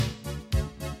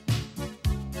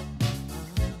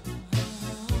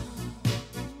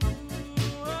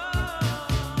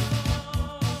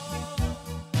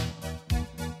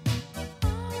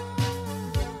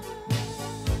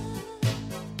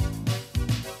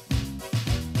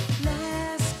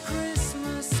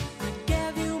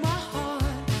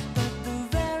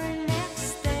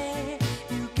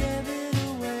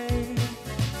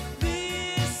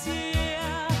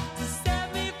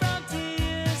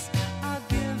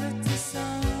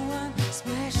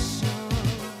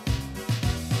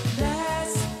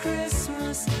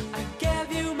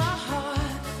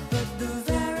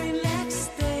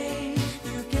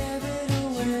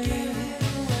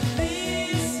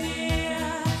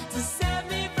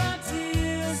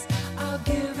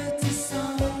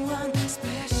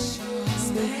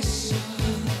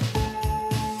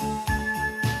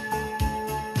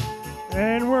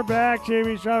we're back,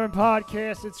 Jamie's Driving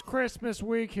Podcast. It's Christmas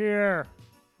week here.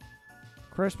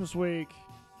 Christmas week.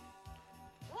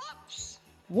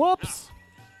 Whoops.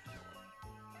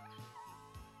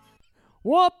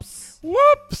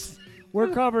 We're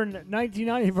covering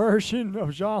 1990 version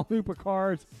of Jean-Luc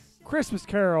Picard's Christmas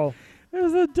Carol. It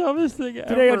was the dumbest thing ever.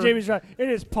 Today on Jamie's Driving, it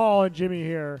is Paul and Jimmy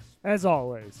here, as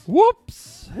always.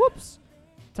 Whoops.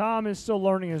 Tom is still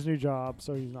learning his new job,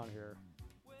 so he's not here.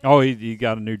 Oh, he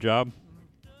got a new job?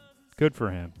 Good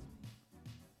for him.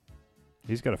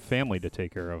 He's got a family to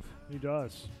take care of. He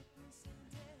does.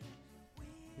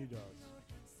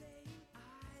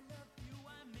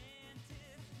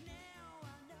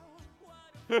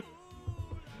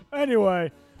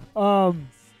 Anyway, what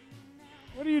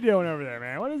are you doing over there,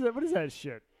 man? What is it? What is that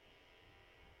shit?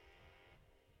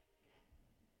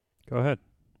 Go ahead.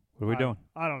 What are we doing?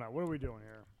 I don't know. What are we doing here?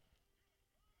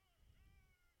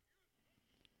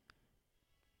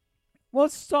 Well,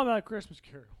 let's talk about Christmas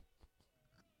Carol.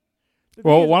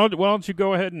 Well, why don't you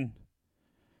go ahead and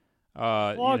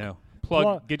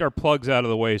Plug. get our plugs out of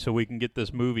the way so we can get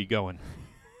this movie going.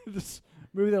 This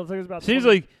movie that'll take us about Seems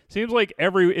like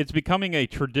it's becoming a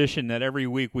tradition that every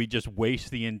week we just waste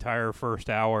the entire first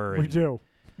hour. We do.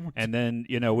 And then,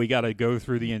 we got to go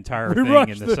through the entire We thing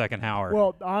rushed in the second hour.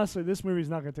 Well, honestly, this movie's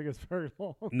not going to take us very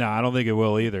long. No, I don't think it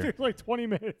will It either. takes like 20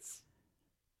 minutes.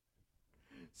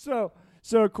 So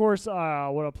of course, I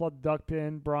want to plug the duck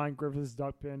pin,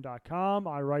 BrianGriffithsDuckPin.com.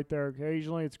 I write there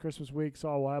occasionally. It's Christmas week, so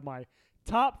I will have my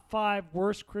top 5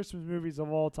 worst Christmas movies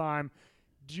of all time.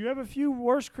 Do you have a few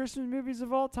worst Christmas movies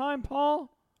of all time,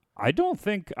 Paul? I don't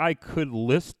think I could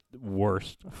list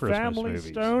worst Christmas Family movies.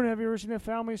 Stone. Have you ever seen a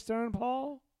Family Stone,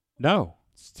 Paul? No.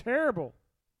 It's terrible.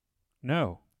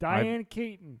 No. Diane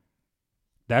Keaton.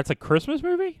 That's a Christmas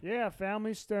movie? Yeah,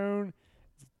 Family Stone.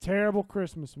 It's a terrible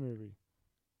Christmas movie.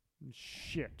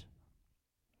 Shit.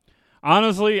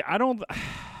 Honestly, I don't.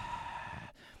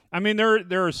 I mean,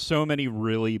 there are so many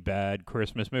really bad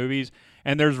Christmas movies,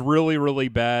 and there's really, really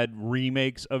bad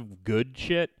remakes of good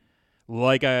shit.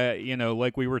 Like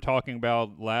like we were talking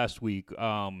about last week.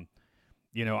 I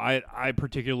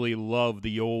particularly love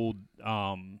the old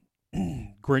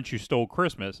Grinch Who Stole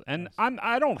Christmas, and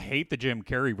I don't hate the Jim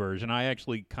Carrey version. I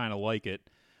actually kind of like it.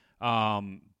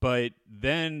 But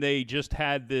then they just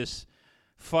had this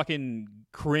fucking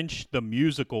Grinch the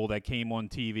musical that came on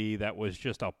TV that was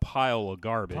just a pile of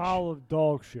garbage. Pile of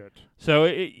dog shit. So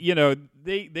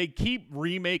they keep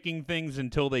remaking things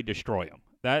until they destroy them.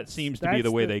 That seems to be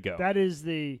the way they go. That is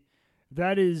the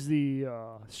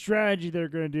strategy they're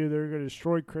going to do. They're going to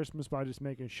destroy Christmas by just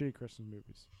making shitty Christmas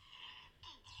movies.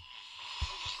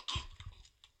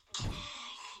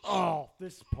 Oh,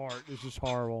 this part is just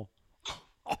horrible.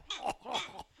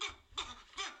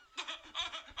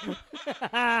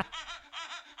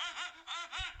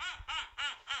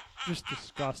 Just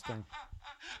disgusting.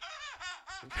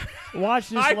 Watch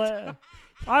this.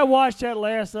 I watched that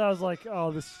last, and I was like,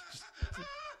 "Oh, this."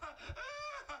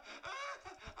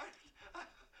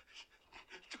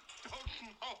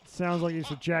 Sounds like he's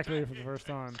ejaculated for the first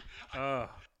time. Oh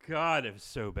God, it was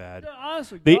so bad. No,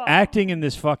 honestly, The acting in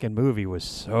this fucking movie was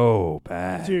so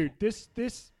bad, dude.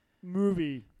 This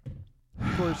movie,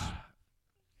 of course.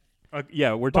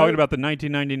 We're talking about the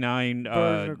 1999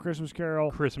 version of Christmas Carol.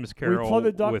 Christmas Carol. We plug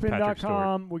the with Patrick Stewart.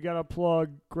 duckpin.com. We got to plug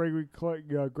Greg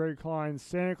Klein's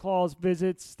Santa Claus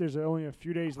visits. There's only a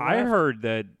few days left. I heard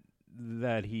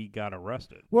that he got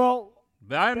arrested. Well,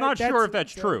 I'm not sure if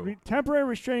that's true. Temporary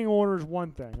restraining order is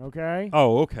one thing, okay?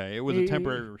 Oh, okay. It was a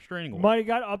temporary restraining order. Might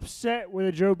got upset with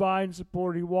a Joe Biden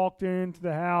supporter. He walked into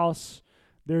the house.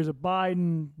 There's a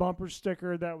Biden bumper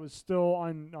sticker that was still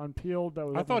unpeeled.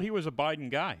 I thought he was a Biden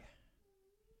guy.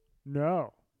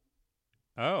 No.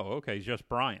 Oh, okay. He's just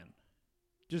Brian.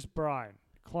 Just Brian.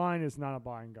 Klein is not a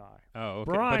Biden guy. Oh,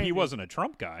 okay. Brian But he wasn't a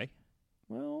Trump guy.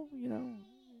 Well, Good night.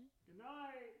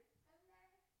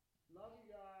 Love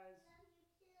you guys.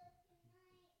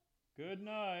 Good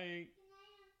night.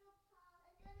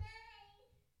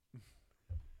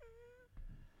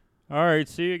 All right.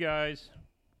 See you guys.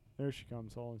 There she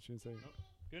comes. Hold on. She didn't say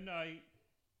Good night.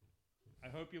 I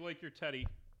hope you like your teddy.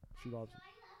 she loves it.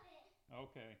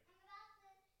 Okay.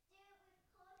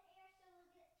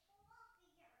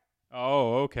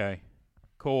 Oh, okay.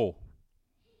 Cool.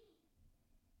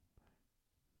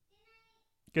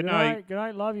 Good night. Good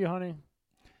night. Love you, honey.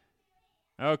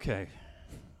 Okay.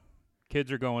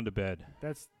 Kids are going to bed.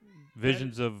 That's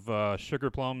Visions of sugar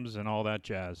plums and all that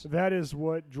jazz. that is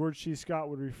what George C. Scott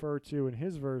would refer to in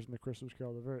his version of Christmas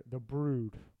Carol, the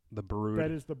brood. The brood.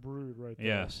 That is the brood right there.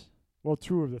 Yes. Well,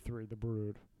 2 of the 3, the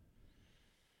brood.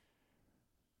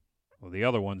 Well, the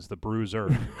other one's the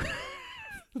bruiser.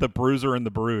 The Bruiser and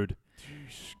the Brood.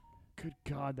 Jeez, good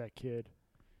God, that kid.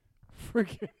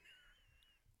 Freaking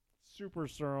super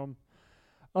serum.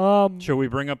 Shall we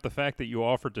bring up the fact that you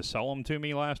offered to sell them to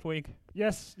me last week?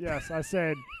 Yes. I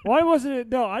said, why wasn't it?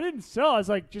 No, I didn't sell. I was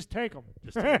like, just take them.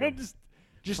 Just take 'em.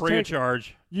 just Free of take 'em.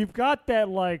 charge. You've got that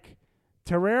like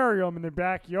terrarium in the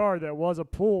backyard that was a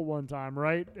pool one time,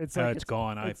 right? It's like It's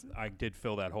gone. I did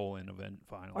fill that hole in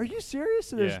finally. Are you serious?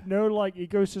 So there's Yeah. no like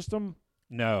ecosystem.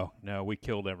 No, we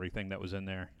killed everything that was in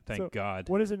there. Thank God.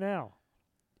 What is it now?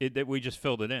 We just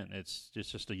filled it in. It's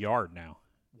just a yard now.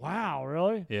 Wow,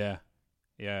 really? Yeah.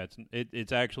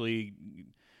 It's actually,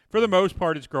 for the most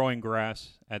part, it's growing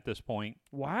grass at this point.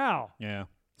 Wow. Yeah.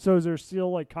 So is there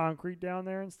still like concrete down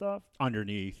there and stuff?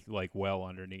 Underneath, like well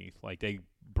underneath, like they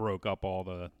broke up all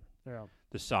the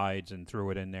sides and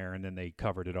threw it in there, and then they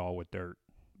covered it all with dirt.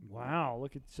 Wow,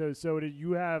 look at so did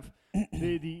you have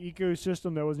the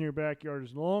ecosystem that was in your backyard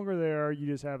is no longer there. You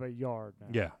just have a yard now.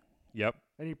 Yeah. Yep.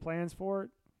 Any plans for it?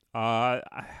 I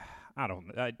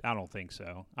don't think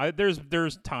so.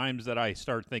 There's times that I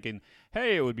start thinking,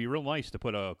 hey, it would be real nice to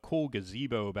put a cool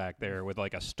gazebo back there with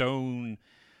like a stone,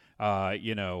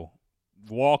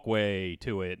 walkway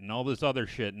to it and all this other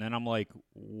shit, and then I'm like,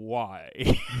 why?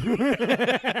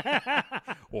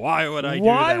 Why would I do that?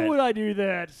 Why would I do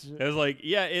that? I was like,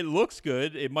 yeah, it looks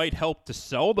good. It might help to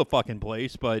sell the fucking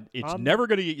place, but it's never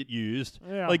going to get used.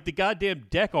 Yeah. Like the goddamn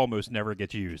deck almost never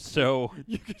gets used. So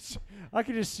I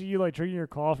could just see you like drinking your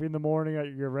coffee in the morning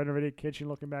at your renovated kitchen,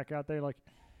 looking back out there like,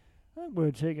 I'm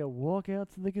going to take a walk out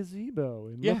to the gazebo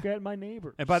and look at my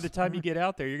neighbors. And by the time you get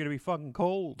out there, you're going to be fucking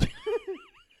cold.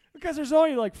 Because there's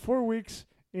only like 4 weeks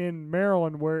in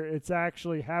Maryland where it's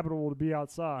actually habitable to be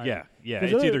outside. Yeah.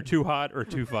 It's either too hot or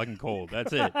too fucking cold.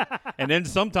 That's it. And then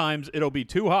sometimes it'll be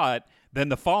too hot. Then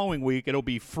the following week, it'll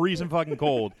be freezing fucking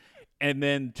cold. And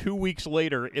then 2 weeks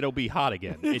later, it'll be hot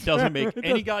again. It doesn't make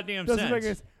any goddamn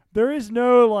sense. There is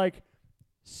no like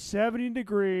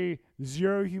 70-degree,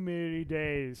 zero humidity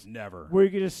days. Never. Where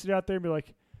you can just sit out there and be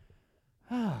like,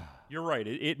 You're right.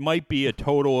 It might be a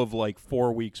total of like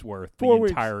 4 weeks worth 4 the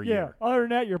weeks. entire Yeah. year. Other than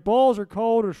that, your balls are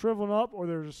cold or shriveling up or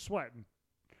they're just sweating.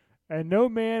 And no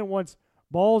man wants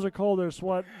balls are cold or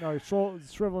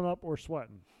shriveling up or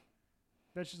sweating.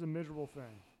 That's just a miserable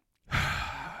thing.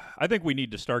 I think we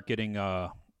need to start getting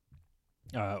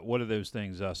what are those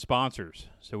things? Sponsors,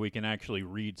 so we can actually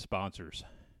read sponsors.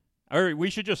 Or we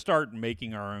should just start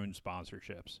making our own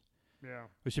sponsorships. Yeah.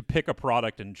 We should pick a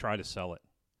product and try to sell it.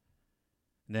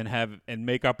 And then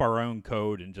make up our own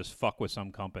code and just fuck with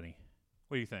some company.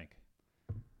 What do you think?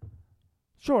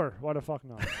 Sure. Why the fuck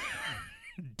not?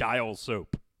 Dial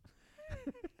soap.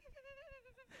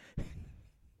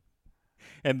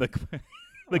 And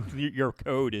your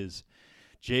code is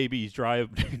JB's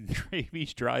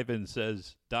Drive-In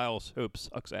says Dial soap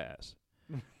sucks ass.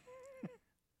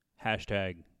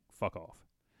 Hashtag fuck off.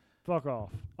 Fuck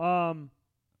off.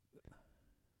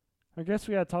 I guess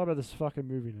we gotta talk about this fucking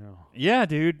movie now. Yeah,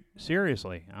 dude.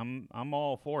 Seriously, I'm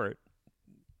all for it.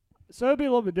 So it'd be a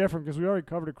little bit different because we already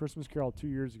covered A Christmas Carol 2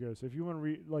 years ago. So if you want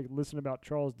to listen about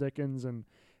Charles Dickens and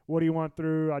what he went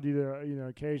through, I do the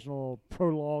occasional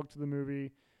prologue to the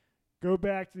movie. Go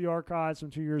back to the archives from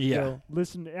 2 years ago.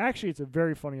 Listen. Actually, it's a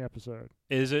very funny episode.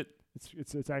 Is it?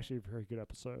 It's actually a very good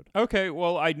episode. Okay,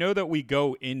 well, I know that we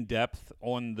go in depth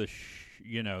on the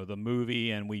the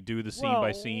movie, and we do the scene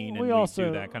by scene, and we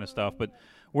do that kind of stuff. But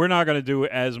we're not going to do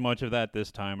as much of that this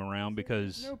time around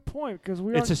because no point. Because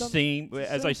it's the same.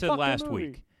 As I said last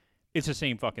week, it's the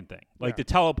same fucking thing. Like the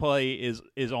teleplay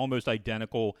is almost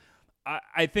identical.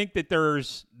 I think that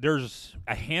there's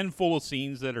a handful of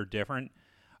scenes that are different.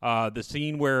 The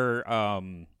scene where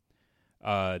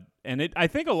I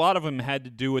think a lot of them had to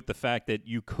do with the fact that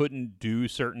you couldn't do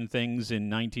certain things in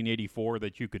 1984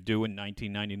 that you could do in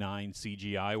 1999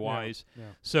 CGI-wise. Yeah.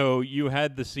 So you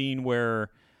had the scene where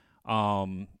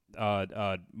Marley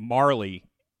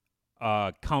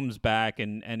comes back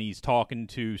and he's talking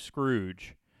to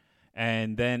Scrooge,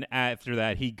 and then after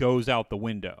that he goes out the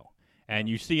window, and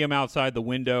you see him outside the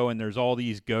window, and there's all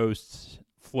these ghosts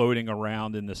floating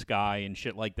around in the sky and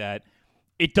shit like that.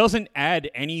 It doesn't add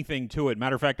anything to it.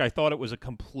 Matter of fact, I thought it was a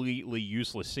completely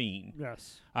useless scene.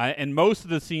 Yes. And most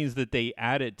of the scenes that they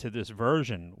added to this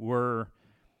version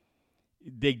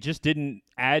they just didn't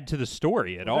add to the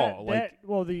story at all.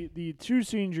 The two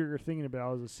scenes you're thinking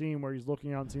about is a scene where he's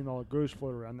looking out and seeing all the ghosts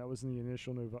float around. That was in the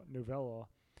initial novella.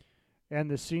 And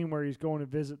the scene where he's going to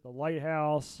visit the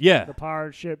lighthouse, the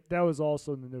pirate ship, that was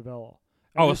also in the novella.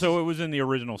 So it was in the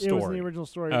original story. It was in the original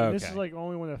story. Okay. And this is like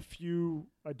only one of the few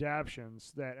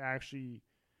adaptions that actually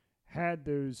had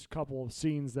those couple of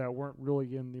scenes that weren't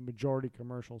really in the majority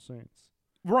commercial scenes.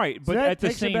 Right, So but that at the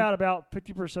takes same about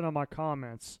 50% of my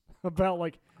comments about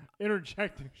like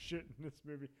interjecting shit in this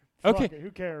movie. Okay. Fuck it, who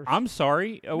cares? I'm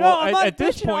sorry. no, Well, I'm not at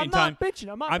this bitching, point in time, I'm not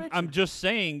bitching. I'm not bitching. I'm just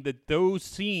saying that those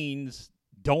scenes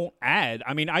don't add.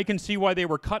 I mean, I can see why they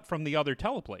were cut from the other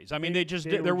teleplays. I mean, They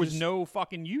there were was just- no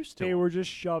fucking use to They it. were just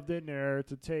shoved in there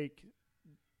to take,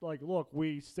 like, look,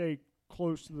 we stay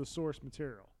close to the source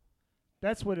material.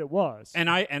 That's what it was. And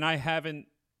I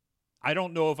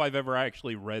don't know if I've ever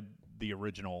actually read the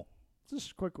original.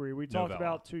 Just a quick read. We talked Novella.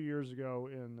 about 2 years ago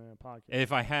in the podcast.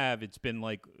 If I have, it's been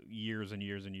like years and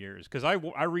years and years. Because I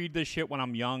read this shit when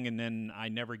I'm young, and then I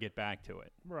never get back to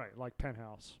it. Right, like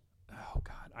Penthouse, Oh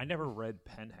God, I never read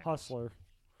Penthouse. Hustler,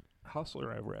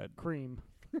 Hustler, I read. Cream,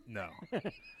 No,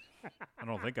 I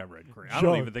don't think I read Cream. I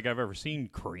don't Jug. even think I've ever seen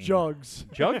Cream. Jugs.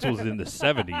 Jugs was in the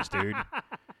 70s, dude.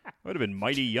 I would have been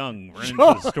mighty young running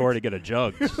to the store to get a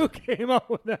Jugs. Who came up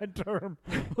with that term?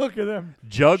 Look at them.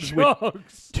 Jugs with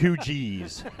Jugs. 2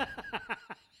 G's. Who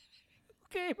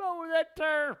came up with that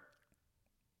term?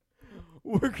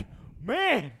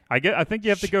 Man, I think you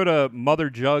have to go to Mother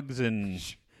Jugs and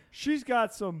she's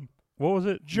got some. what was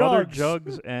it? Mother Jugs.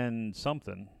 Jugs and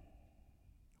something.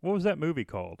 What was that movie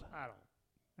called? I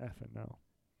don't effing know.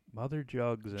 Mother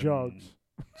Jugs and Jugs.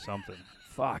 something.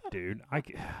 Fuck, dude.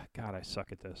 God, I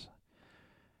suck at this.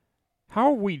 How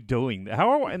are we doing that?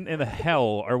 How in the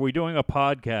hell are we doing a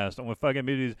podcast on fucking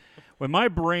movies when my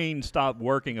brain stopped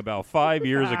working about 5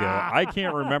 years ago? I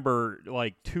can't remember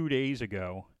like 2 days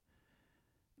ago.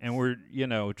 And we're,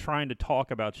 trying to talk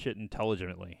about shit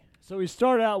intelligently. So we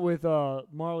start out with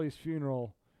Marley's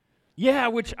funeral. Yeah,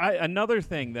 which another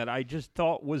thing that I just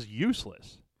thought was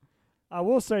useless. I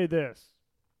will say this.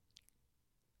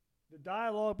 The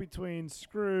dialogue between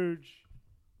Scrooge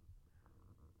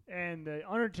and the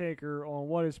Undertaker on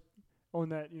what is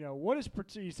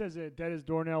he says that dead is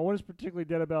doornail. What is particularly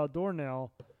dead about a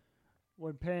doornail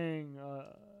when paying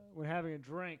when having a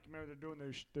drink? Remember they're doing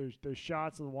those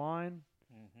shots of the wine.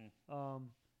 Mm-hmm.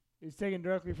 It's taken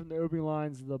directly from the opening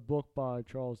lines of the book by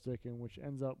Charles Dickens, which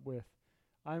ends up with,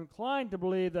 "I'm inclined to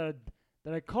believe that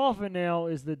a coffin nail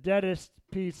is the deadest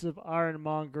piece of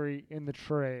ironmongery in the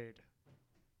trade."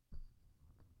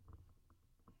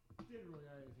 Didn't really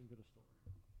add anything to the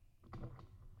story.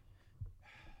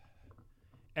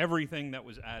 Everything that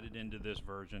was added into this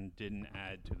version didn't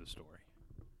add to the story.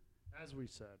 As we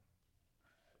said.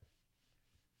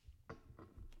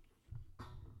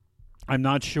 I'm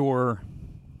not sure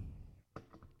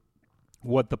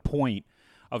what the point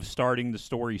of starting the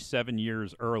story 7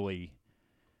 years early,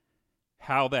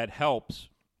 how that helps.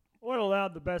 What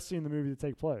allowed the best scene in the movie to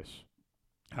take place?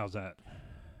 How's that?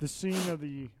 The scene of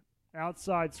the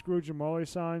outside Scrooge and Marley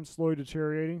sign slowly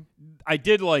deteriorating. I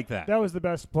did like that. That was the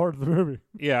best part of the movie.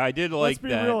 Yeah, I did like Let's be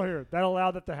that. real here. That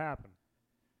allowed that to happen.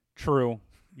 True.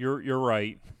 You're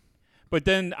right. But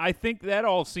then I think that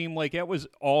all seemed like it was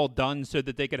all done so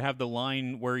that they could have the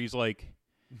line where he's like,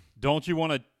 "Don't you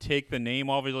want to take the name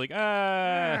off?" He's like,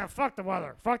 Fuck the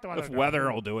weather. Fuck the weather. if weather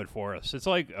will do it for us. It's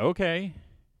like, okay.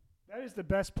 That is the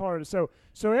best part. So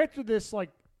after this, like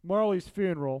Marley's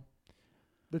funeral,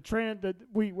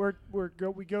 we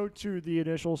go to the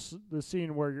initial the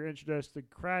scene where you're introduced to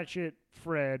Cratchit,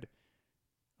 Fred,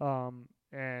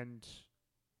 and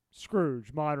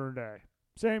Scrooge, modern day.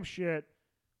 Same shit.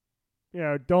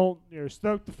 Don't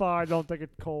stoke the fire. Don't take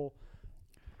it coal.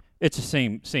 It's the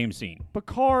same scene.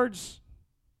 Picard's.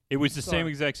 It was the Sorry. same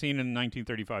exact scene in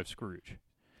 1935 Scrooge.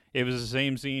 It was the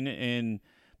same scene in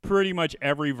pretty much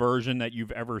every version that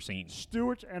you've ever seen.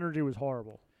 Stewart's energy was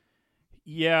horrible.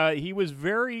 Yeah, he was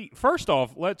very. First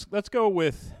off, let's go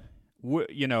with,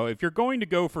 if you're going to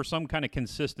go for some kind of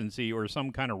consistency or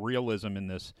some kind of realism in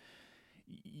this,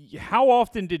 how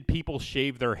often did people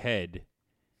shave their head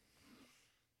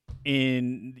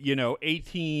in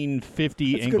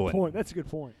 1850 That's England? a good point. That's a good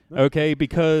point. Okay,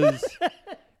 because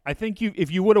I think if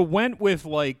you would have went with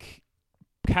like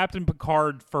Captain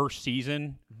Picard first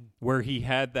season, where he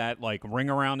had that like ring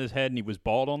around his head and he was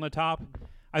bald on the top,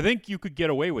 I think you could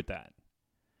get away with that.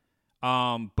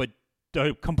 But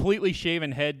the completely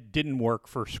shaven head didn't work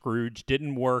for Scrooge.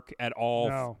 Didn't work at all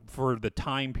No. for the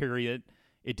time period.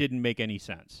 It didn't make any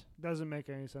sense. Doesn't make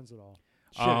any sense at all.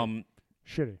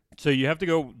 Shitty. So you have to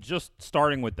go just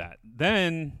starting with that.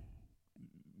 Then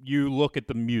you look at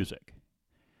the music.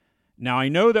 Now, I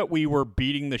know that we were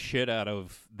beating the shit out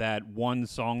of that one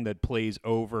song that plays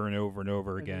over and over and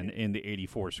over again in the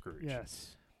 84 Scrooge.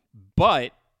 Yes.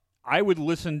 But I would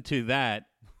listen to that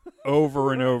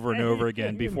over and over and over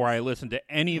again before I listened to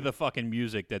any of the fucking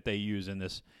music that they use in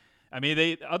this I mean,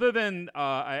 they other than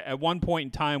at one point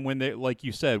in time when they, like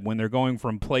you said, when they're going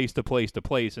from place to place to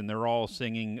place, and they're all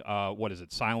singing, what is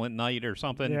it, Silent Night or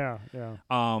something? Yeah, yeah.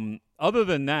 Other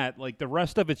than that, like the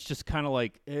rest of it's just kind of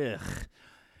like, ugh.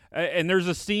 And there's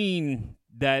a scene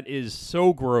that is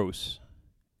so gross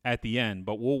at the end,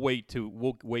 but we'll wait till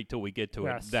we get to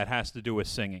Yes. it. That has to do with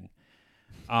singing.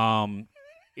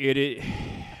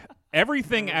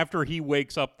 Everything after he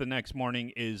wakes up the next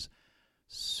morning is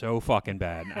so fucking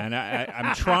bad, and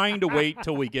I'm trying to wait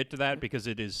till we get to that because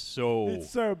it is so It's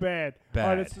so bad. bad. All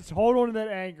right, let's just hold on to that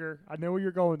anger. I know where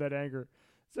you're going with that anger.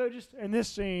 So just in this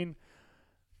scene,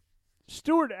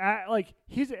 Stewart, like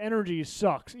his energy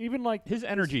sucks. Even like His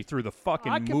energy through the I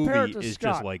fucking compare it movie to is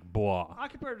Scott. just like blah. I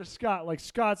compare it to Scott. Like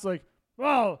Scott's like,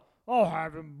 well, I'll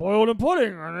have him boiled in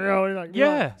pudding. And, like,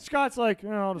 Yeah. Scott's like,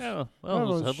 I'll just, Yeah, I'll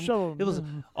well, just shove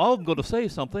him. I'm going to say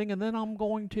something, and then I'm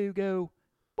going to go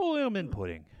boil him in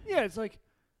pudding. Yeah, it's like,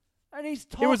 and he's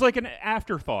talking. It was like an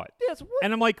afterthought. Yes, what?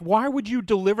 And I'm like, why would you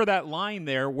deliver that line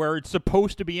there where it's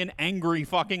supposed to be an angry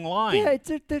fucking line? Yeah,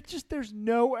 there's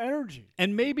no energy.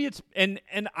 And maybe it's and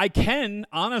I can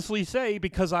honestly say,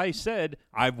 because I said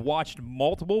I've watched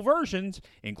multiple versions,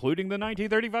 including the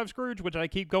 1935 Scrooge, which I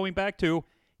keep going back to,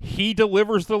 he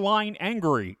delivers the line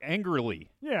angrily.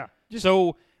 Yeah, just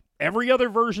So every other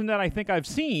version that I think I've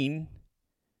seen,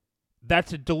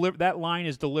 that line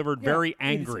is delivered very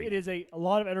angry. It is a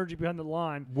lot of energy behind the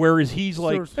line. Whereas he's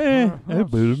like, Stick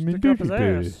up his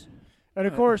ass. And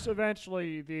of course,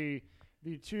 eventually the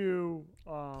two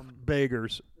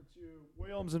beggars,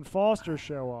 Williams and Foster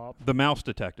show up. the mouse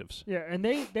detectives. Yeah, and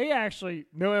they actually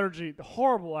no energy.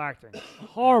 Horrible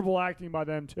acting by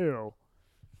them too.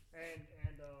 And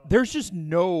There's just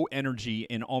no energy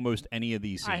in almost any of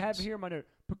these scenes. I have here in my note.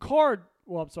 Picard.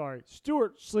 Well, I'm sorry.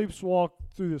 Stewart sleepwalk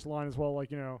through this line as well.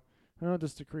 Like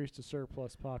this decrease to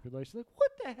surplus population. Like,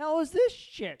 what the hell is this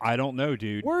shit? I don't know,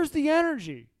 dude. Where's the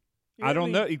energy? You I what don't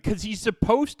mean? know, because he's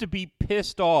supposed to be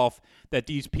pissed off that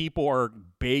these people are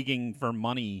begging for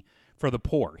money for the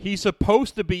poor. He's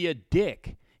supposed to be a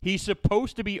dick. He's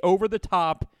supposed to be over the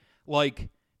top, like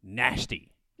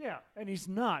nasty. Yeah, and he's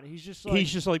not. He's just like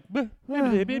He's just like,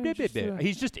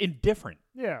 he's just indifferent,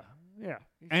 yeah.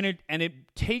 and it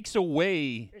takes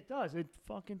away It does. It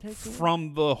fucking takes away.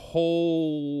 from the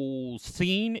whole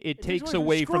scene. It takes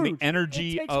away from the Scrooge.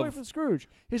 energy It takes away of from Scrooge.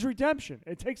 His redemption.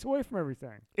 It takes away from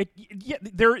everything. it. Yeah,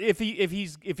 there. If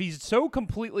he's so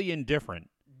completely indifferent,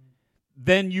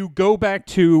 then you go back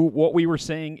to what we were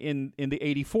saying in the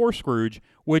 '84 Scrooge,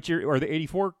 or the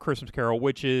 '84 Christmas Carol,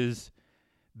 which is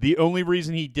the only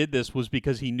reason he did this was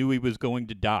because he knew he was going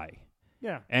to die.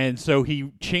 Yeah. And so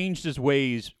he changed his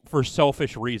ways for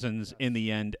selfish reasons in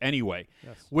the end anyway.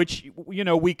 Yes. Which,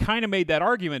 we kind of made that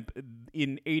argument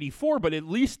in '84, but at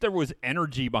least there was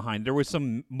energy behind. There was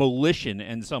some volition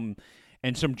and some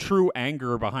true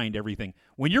anger behind everything.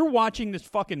 When you're watching this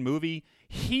fucking movie,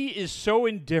 he is so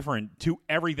indifferent to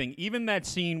everything. Even that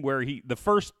scene where he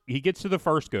gets to the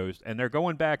first ghost and they're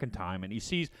going back in time and he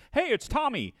sees, hey, it's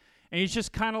Tommy. And he's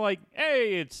just kind of like,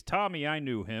 hey, it's Tommy. I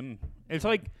knew him. It's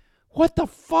like, what the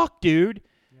fuck, dude?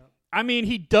 Yep. I mean,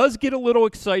 he does get a little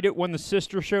excited when the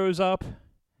sister shows up.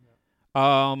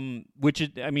 Which is,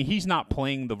 I mean, he's not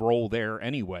playing the role there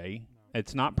anyway. No.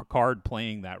 It's not Picard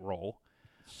playing that role.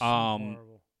 So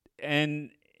horrible.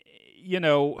 And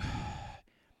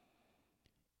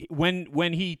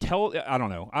when he I don't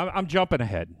know. I'm jumping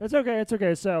ahead. It's okay. It's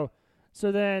okay. So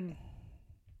then,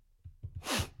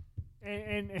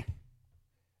 and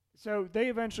so they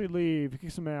eventually leave. He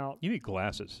kicks him out. You need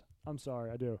glasses. I'm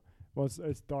sorry, I do. Well,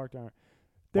 it's dark down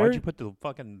Why'd there. you put the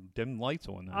fucking dim lights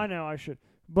on then? I know I should,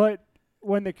 but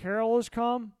when the carolers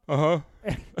come, Uh-huh.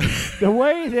 the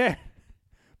way that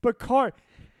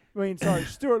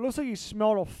Stewart looks like he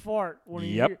smelled a fart when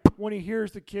he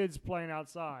hears the kids playing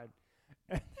outside,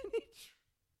 and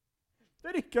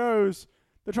then he goes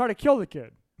to try to kill the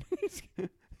kid.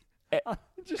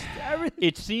 Just everything.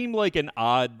 It seemed like an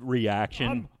odd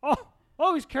reaction.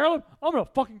 He's caroling. I'm gonna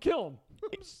fucking kill him.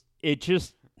 It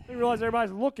just He realizes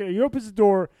everybody's looking. He opens the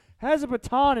door, has a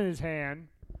baton in his hand,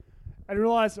 and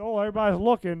realizes, everybody's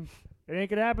looking. It ain't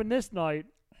gonna happen this night.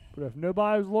 But if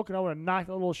nobody was looking, I would have knocked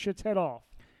that little shit's head off.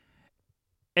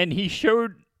 and he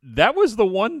showed that was the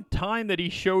one time that he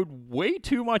showed way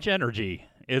too much energy.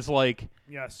 It's like,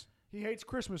 Yes. He hates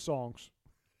Christmas songs.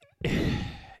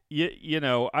 you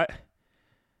know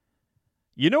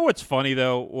what's funny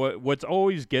though? What's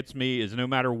always gets me is no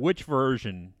matter which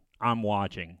version I'm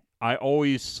watching, I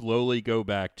always slowly go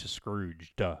back to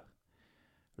Scrooge, the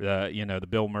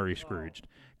Bill Murray Scrooged,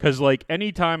 because like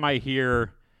anytime I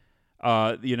hear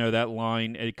that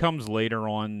line, it comes later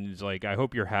on. It's like, I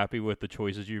hope you're happy with the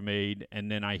choices you made.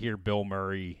 And then I hear Bill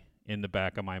Murray in the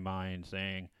back of my mind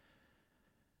saying,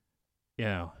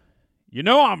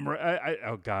 I'm,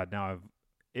 oh God, now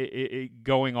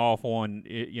going off on,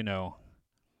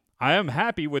 I am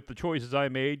happy with the choices I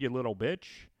made, you little bitch.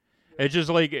 It's just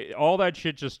like, all that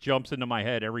shit just jumps into my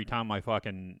head every time I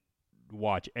fucking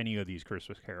watch any of these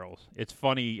Christmas carols. It's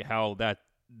funny how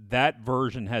that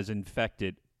version has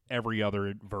infected every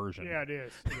other version. Yeah, it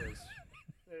is. It is.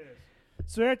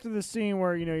 So after the scene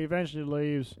where, he eventually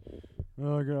leaves,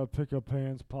 I gotta pick up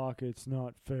Pan's pockets,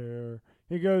 not fair.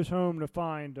 He goes home to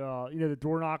find, the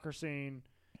door knocker scene.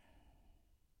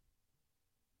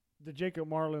 The Jacob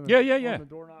Marlin. Yeah. The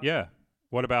door knocker. Yeah.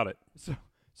 What about it?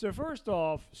 So first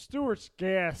off, Stewart's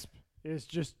gasp is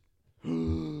just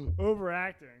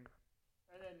overacting.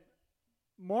 And then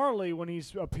Marley, when he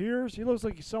appears, he looks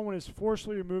like someone is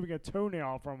forcefully removing a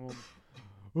toenail from him.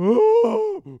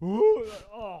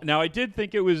 Oh. Now, I did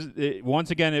think it was,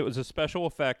 once again, it was a special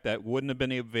effect that wouldn't have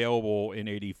been available in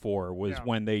 84, was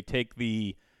when they take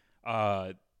the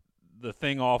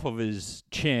thing off of his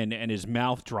chin and his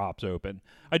mouth drops open.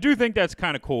 I do think that's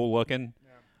kind of cool looking.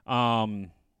 Yeah.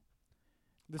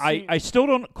 I still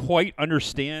don't quite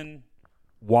understand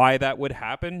why that would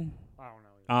happen. I don't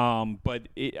know. But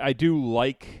I do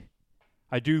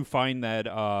find that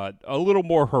a little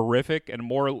more horrific and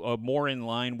more in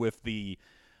line with the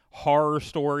horror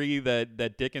story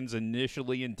that Dickens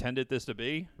initially intended this to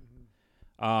be.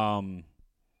 Mm-hmm.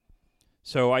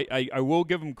 So I will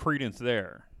give him credence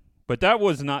there. But that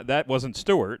wasn't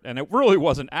Stewart, and it really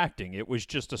wasn't acting. It was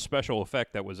just a special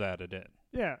effect that was added in.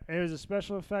 Yeah, it was a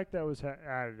special effect that was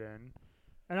added in.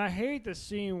 And I hate the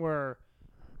scene where,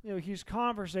 he's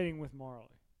conversating with Marley.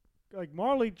 Like,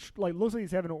 Marley looks like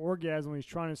he's having an orgasm when he's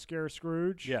trying to scare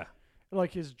Scrooge. Yeah.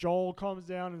 Like, his jaw comes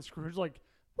down, and Scrooge's like,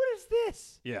 what is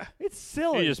this? Yeah. It's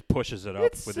silly. He just pushes it up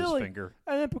with his finger.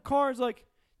 And then Picard's like,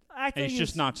 acting and he's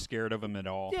just not scared of him at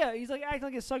all. Yeah, he's like acting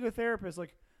like a psychotherapist.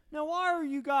 Like, now why are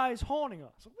you guys haunting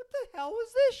us? What the hell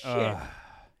is this shit?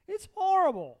 It's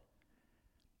horrible.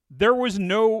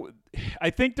 I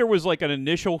think there was like an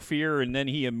initial fear, and then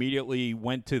he immediately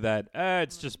went to that,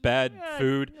 it's just bad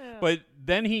food. Yeah. But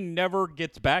then he never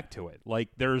gets back to it. Like,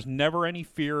 there's never any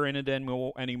fear in it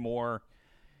anymore.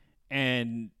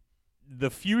 And the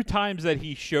few times that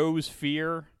he shows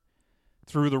fear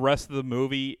through the rest of the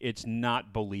movie, it's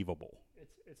not believable.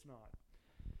 It's not.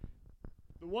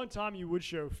 The one time you would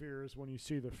show fear is when you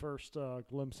see the first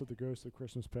glimpse of the Ghost of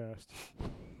Christmas Past.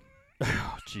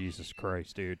 Oh, Jesus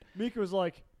Christ, dude. Mika was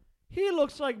like, he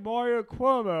looks like Mario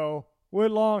Cuomo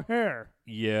with long hair.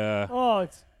 Yeah. Oh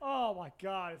my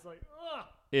God. It's like, ugh.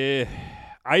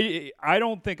 I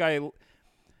don't think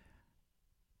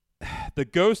the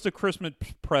Ghost of Christmas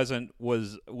Present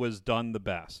was done the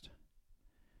best.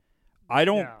 I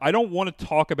don't want to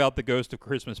talk about the Ghost of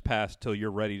Christmas Past till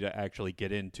you're ready to actually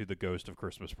get into the Ghost of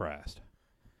Christmas Past.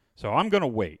 So I'm going to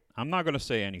wait. I'm not going to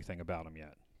say anything about him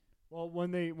yet. Well,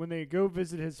 when they go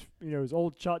visit his his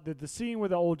old the scene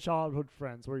with the old childhood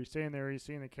friends where he's standing there, he's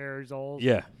seeing the carriage all.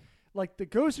 Yeah. Like, the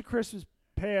Ghost of Christmas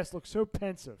Past looks so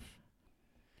pensive.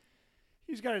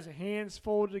 He's got his hands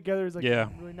folded together. He's like,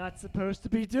 I'm really not supposed to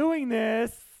be doing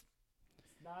this.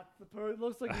 Not supposed.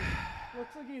 Looks like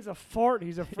he's a fart.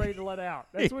 He's afraid to let out.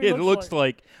 That's what it looks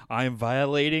like I'm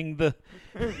violating the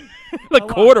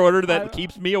court order that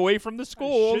keeps me away from the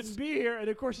schools. I shouldn't be here. And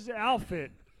of course, his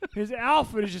outfit is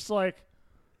just like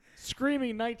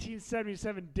screaming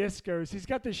 1977 discos. He's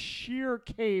got this sheer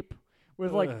cape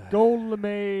with like gold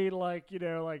lame, like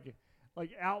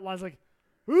outlines, like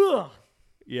ugh.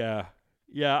 Yeah.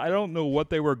 I don't know what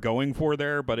they were going for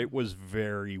there, but it was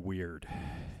very weird.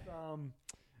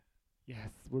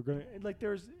 Yes, we're gonna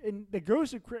there's in the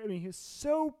Ghost of Christmas. I mean, he's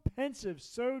so pensive,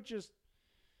 so just.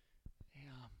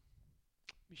 Yeah.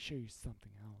 Let me show you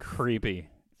something else. Creepy.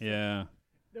 Yeah.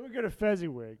 Then we go to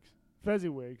Fezziwigs,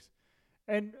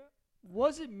 and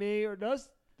was it me or does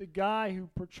the guy who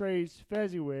portrays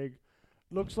Fezziwig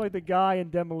looks like the guy in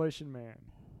Demolition Man?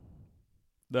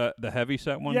 The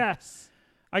heavyset one? Yes.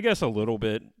 I guess a little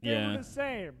bit. They yeah. were the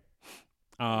same.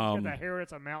 He's got the hair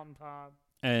that's a mountaintop.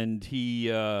 And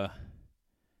he,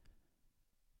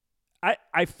 I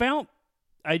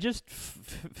just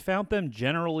found them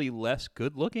generally less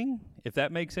good looking, if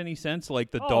that makes any sense.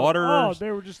 Like the daughters. They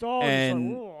were just all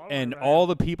and all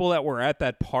the people that were at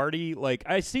that party. Like,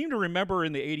 I seem to remember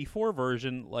in the 84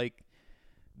 version, like,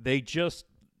 they just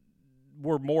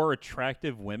were more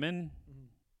attractive women,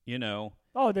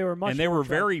 Oh, they were much. And they more were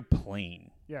attractive. very plain.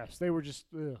 Yes, they were just.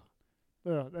 Ugh.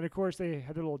 And of course, they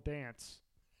had their little dance.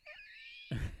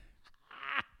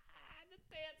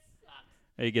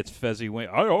 He gets Fezzy.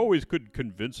 I always could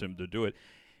convince him to do it.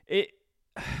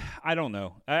 I don't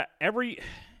know.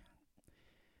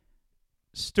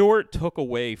 Stewart took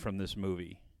away from this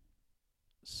movie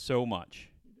so much,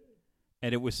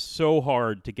 and it was so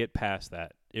hard to get past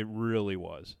that. It really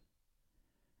was.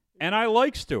 And I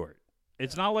like Stewart.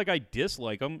 It's not like I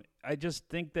dislike him. I just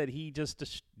think that he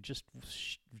just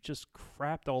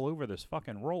crapped all over this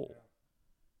fucking role.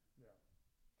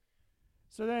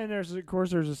 So then there's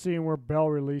a scene where Bell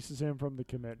releases him from the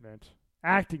commitment.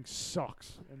 Acting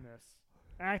sucks in this.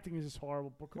 Acting is just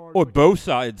horrible. Picard's Or like, both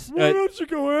sides. why don't you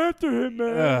go after him,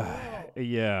 man?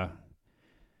 Yeah.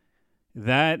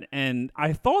 That, and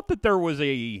I thought that there was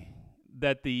the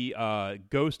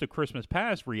Ghost of Christmas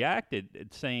Past reacted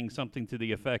saying something to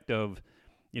the effect of,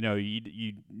 you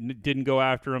didn't go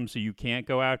after him, so you can't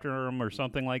go after him, or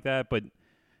something like that. But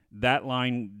that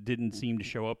line didn't seem to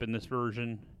show up in this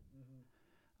version.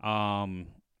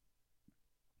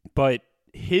 But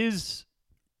his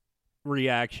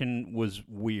reaction was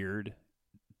weird,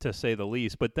 to say the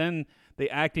least. But then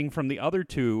the acting from the other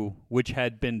two, which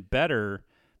had been better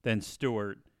than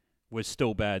Stewart, was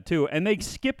still bad too. And they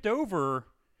skipped over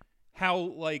how,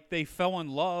 like, they fell in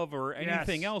love or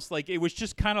anything else. Like, it was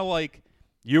just kind of like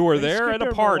you were there at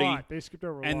a party, they skipped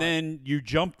over and then you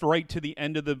jumped right to the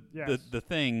end of the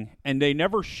thing, and they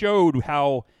never showed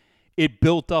how it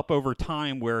built up over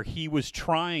time, where he was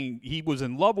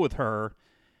in love with her,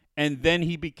 and then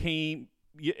he became,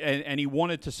 and he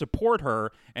wanted to support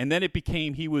her, and then it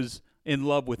became he was in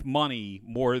love with money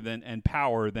more than and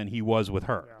power than he was with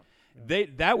her.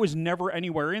 That was never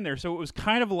anywhere in there, so it was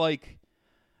kind of like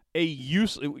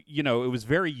it was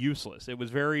very useless. It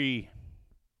was very.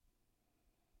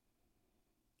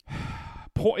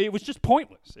 It was just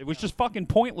pointless. It was just fucking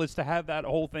pointless to have that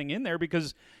whole thing in there,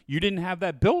 because you didn't have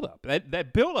that buildup.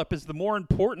 That buildup is the more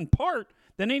important part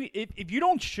than if you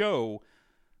don't show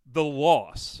the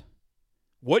loss,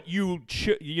 what your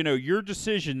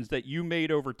decisions that you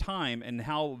made over time and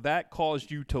how that caused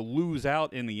you to lose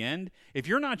out in the end. If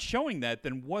you're not showing that,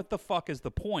 then what the fuck is the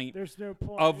point? There's no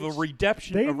point of a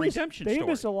redemption story. They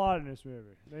miss a lot in this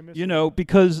movie.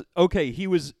 Because he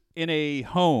was in a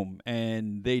home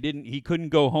and he couldn't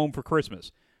go home for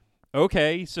Christmas.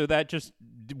 Okay, so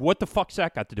what the fuck's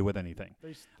that got to do with anything?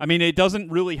 I mean, it doesn't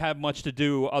really have much to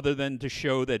do other than to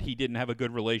show that he didn't have a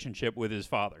good relationship with his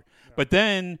father. Yeah. But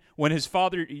then when his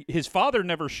father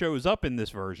never shows up in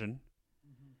this version,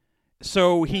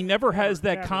 so he never has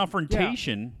that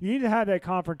confrontation. Yeah. You need to have that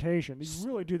confrontation. You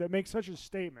really do. That makes such a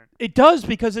statement. It does,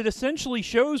 because it essentially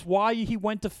shows why he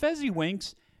went to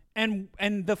Fezzywinks. And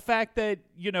the fact that,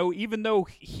 even though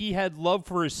he had love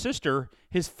for his sister,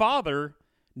 his father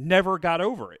never got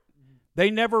over it. They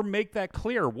never make that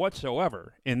clear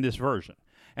whatsoever in this version.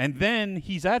 And then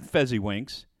he's at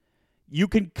Fezzywinks. You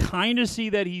can kind of see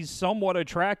that he's somewhat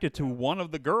attracted to one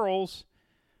of the girls,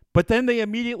 but then they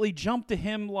immediately jump to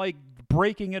him, like,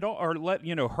 breaking it, or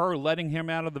her letting him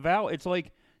out of the vow. It's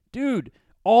like, dude,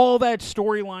 all that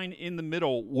storyline in the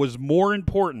middle was more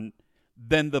important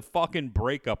than the fucking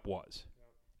breakup was.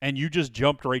 And you just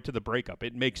jumped right to the breakup.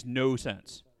 It makes no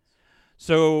sense.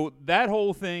 So that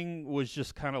whole thing was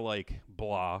just kind of like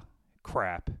blah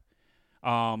crap.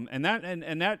 I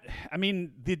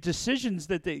mean, the decisions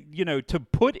that they, to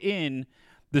put in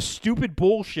the stupid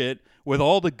bullshit with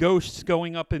all the ghosts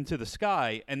going up into the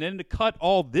sky, and then to cut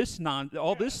all this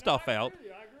stuff out.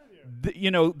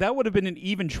 That would have been an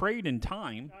even trade in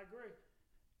time.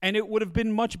 And it would have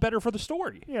been much better for the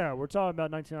story. Yeah, we're talking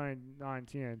about 1999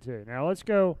 TNT. Now let's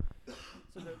go.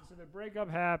 So the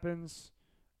breakup happens.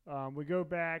 We go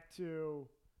back to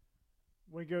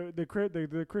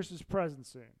the Christmas present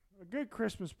scene. A good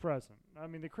Christmas present. I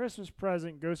mean, the Christmas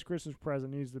present, Ghost Christmas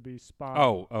present, needs to be spot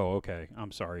on. Oh, okay.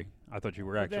 I'm sorry. I thought you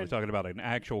were actually talking about an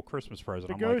actual Christmas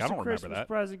present. I'm like, I don't remember that. The Christmas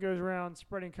present goes around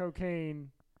spreading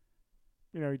cocaine.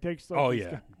 He takes.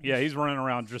 He's running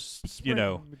around just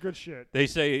the good shit.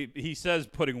 He says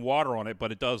putting water on it,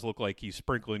 but it does look like he's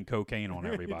sprinkling cocaine on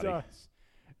everybody. It does.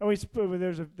 Oh,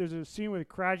 there's a scene with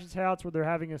Cratchit's house where they're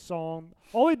having a song.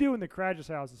 All they do in the Cratchit's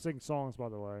house is sing songs, by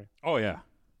the way. Oh yeah.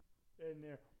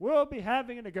 And we'll be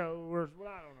having a go. Or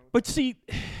I don't know. But see,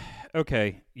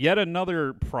 okay, yet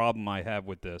another problem I have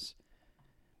with this.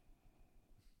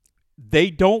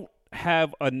 They don't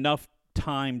have enough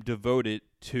time devoted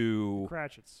to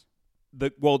Cratchits.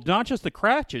 Not just the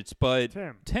Cratchits, but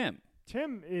Tim.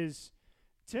 Tim is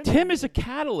a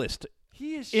catalyst.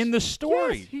 He is in the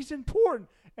story. Yes, he's important.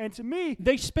 And to me,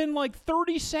 they spend like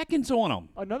 30 seconds on him.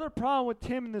 Another problem with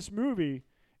Tim in this movie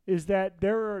is that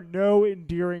there are no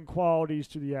endearing qualities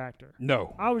to the actor.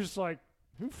 No. I was just like,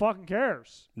 who fucking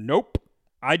cares? Nope.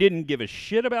 I didn't give a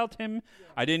shit about Tim.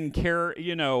 I didn't care,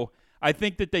 I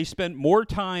think that they spent more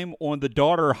time on the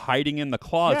daughter hiding in the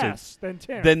closet than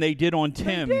Tim. than they did on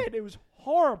Tim. They did. It was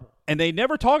horrible. And they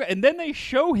never talk. And then they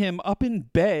show him up in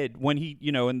bed when he,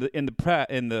 in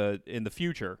the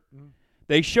future. Mm-hmm.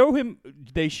 They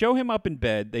show him up in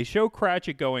bed. They show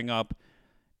Cratchit going up,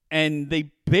 and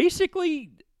they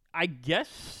basically, I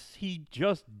guess, he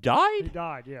just died. He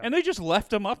died, yeah. And they just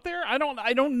left him up there. I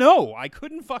don't know. I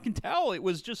couldn't fucking tell. It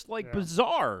was just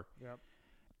bizarre. Yep.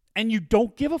 And you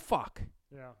don't give a fuck.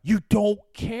 Yeah. You don't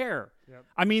care. Yep.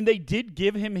 I mean, they did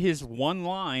give him his one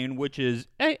line, which is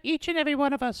each and every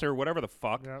one of us, or whatever the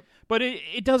fuck. Yep. But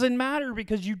it doesn't matter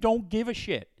because you don't give a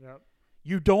shit. Yep.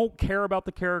 You don't care about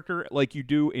the character like you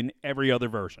do in every other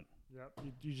version. Yep.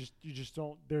 You just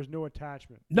don't. There's no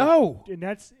attachment. No. And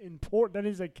that's important. That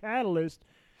is a catalyst.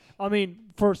 I mean,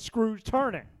 for Scrooge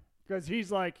turning, because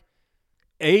he's like,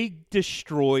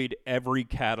 destroyed every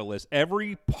catalyst,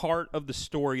 every part of the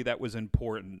story that was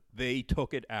important. They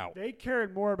took it out. They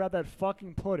cared more about that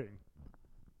fucking pudding.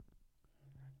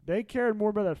 They cared more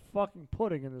about that fucking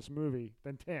pudding in this movie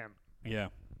than Tim. Yeah.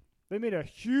 They made a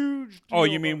huge deal. Oh,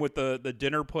 you mean with the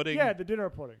dinner pudding? Yeah, the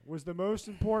dinner pudding was the most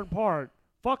important part.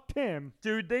 Fuck Tim.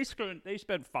 Dude, they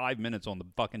spent 5 minutes on the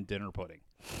fucking dinner pudding.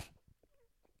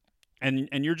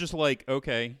 And you're just like,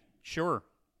 okay, sure.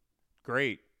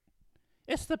 Great.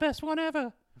 It's the best one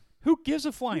ever. Who gives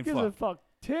a flying Who gives fuck? a fuck?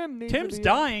 Tim's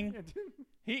dying.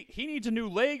 He needs a new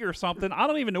leg or something. I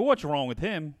don't even know what's wrong with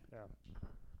him. Yeah.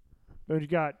 But you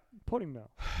got pudding though.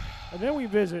 And then we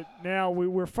visit. Now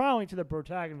we're finally to the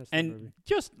protagonist of the movie. And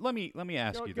just let me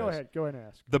ask you this. Go ahead and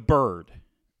ask. The bird.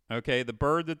 Okay, the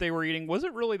bird that they were eating, was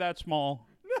it really that small?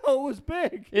 No, it was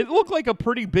big. It looked like a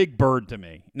pretty big bird to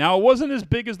me. Now, it wasn't as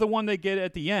big as the one they get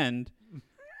at the end.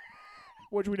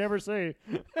 Which we never see.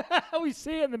 We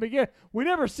see it in the beginning. We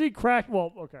never see Crack.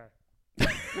 Well, okay.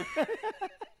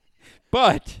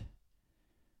 But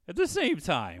at the same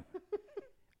time,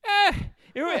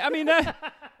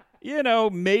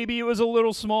 maybe it was a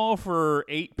little small for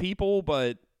 8 people,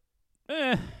 but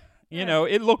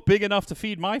it looked big enough to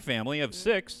feed my family of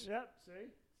 6. Yep. See.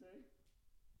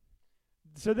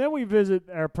 So then we visit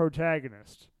our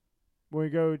protagonist. We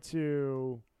go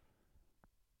to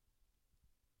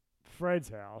Fred's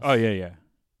house. Oh, yeah.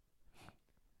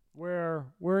 Where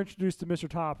we're introduced to Mr.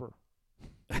 Topper,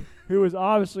 who is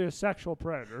obviously a sexual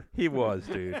predator. He was,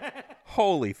 dude.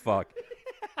 Holy fuck.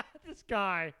 This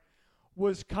guy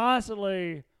was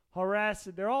constantly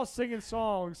harassing. They're all singing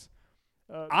songs.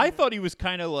 I thought he was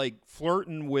kind of like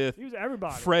flirting with he was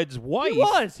everybody. Fred's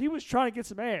wife. He was trying to get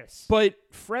some ass. But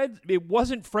it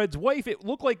wasn't Fred's wife. It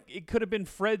looked like it could have been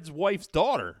Fred's wife's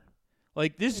daughter.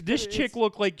 Like this chick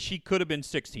looked like she could have been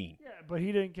 16. Yeah, but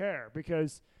he didn't care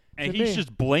because and he's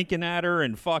just blinking at her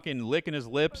and fucking licking his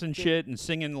lips and shit and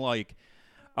singing like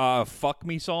fuck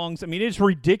me songs. I mean, it's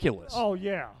ridiculous. Oh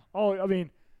yeah. Oh, I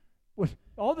mean,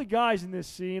 all the guys in this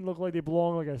scene look like they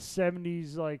belong like a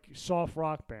 70s like soft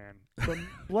rock band,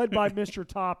 led by Mr.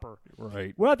 Topper.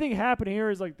 Right. What I think happened here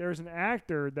is like there's an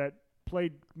actor that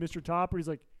played Mr. Topper. He's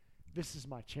like, this is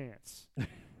my chance.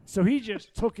 So he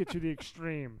just took it to the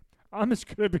extreme. I'm just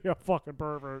going to be a fucking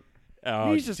pervert.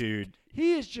 Oh, dude.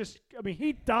 He is just, I mean,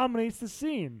 he dominates the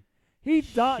scene.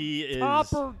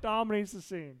 Topper dominates the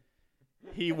scene.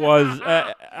 He was,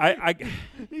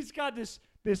 He's got this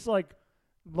like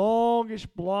longish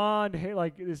blonde hair,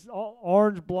 like this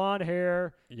orange blonde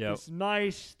hair. Yep. This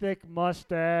nice thick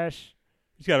mustache.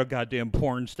 He's got a goddamn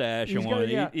porn stash on.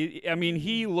 Yeah. I mean,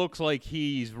 he looks like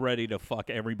he's ready to fuck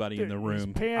everybody in the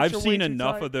room. I've seen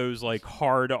enough of those like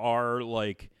hard R,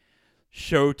 like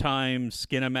Showtime,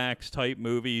 Skinamax type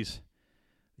movies.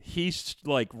 He's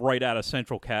like right out of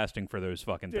central casting for those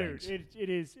fucking things. Dude, it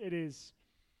is.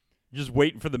 Just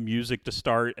waiting for the music to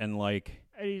start and like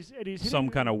he's some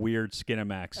kind of weird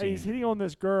Skinamax scene. And he's hitting on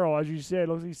this girl, as you said,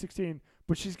 looks like he's 16,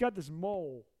 but she's got this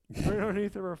mole right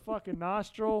underneath of her fucking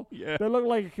nostril. Yeah. That looked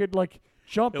like it could like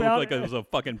jump out. It looked like it was a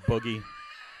fucking boogie.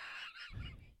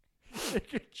 It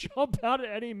could jump out at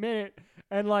any minute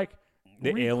and like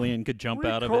the alien could jump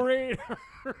out of it.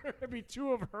 There'd be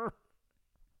 2 of her.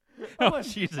 Oh,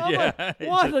 Jesus, yeah. Like,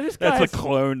 what? This that's a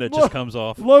clone that just comes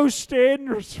off. Low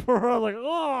standards for her. Like,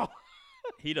 oh.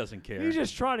 He doesn't care. He's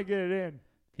just trying to get it in.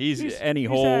 He's any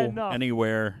hole,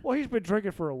 anywhere. Well, he's been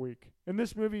drinking for a week. In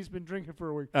this movie, he's been drinking for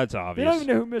a week. That's obvious. They don't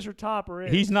even know who Mr. Topper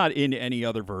is. He's not in any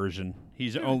other version.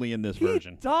 He's only in this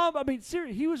version. I mean,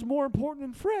 seriously, he was more important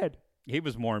than Fred. He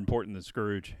was more important than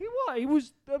Scrooge. He was. He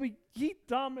was. I mean, he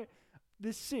dominated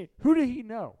this scene. Who did he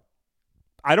know?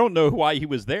 I don't know why he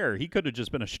was there. He could have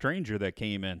just been a stranger that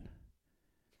came in.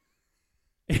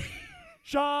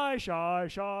 Shy, shy,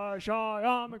 shy, shy.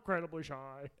 I'm incredibly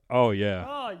shy. Oh yeah.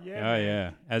 Oh yeah. Oh man.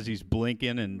 yeah. As he's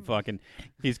blinking and fucking,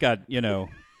 he's got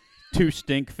 2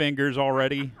 stink fingers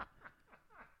already.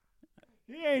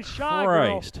 He ain't shy,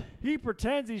 Christ. girl. He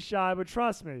pretends he's shy, but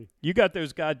trust me. You got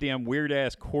those goddamn weird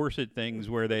ass corset things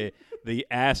where the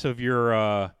ass of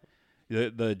your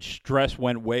the stress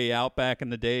went way out back in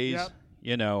the days.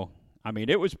 Yep. I mean,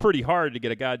 it was pretty hard to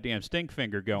get a goddamn stink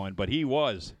finger going, but he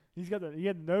was. He had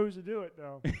the nose to do it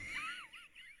though.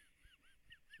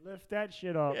 Lift that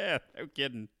shit up. Yeah, no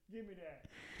kidding. Give me that.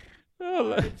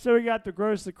 Oh, So we got the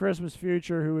Gross the Christmas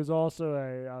Future, who is also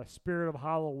a Spirit of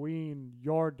Halloween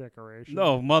yard decoration.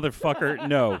 no, motherfucker,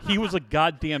 no. He was a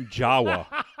goddamn Jawa,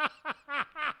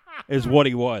 is what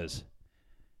he was.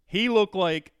 He looked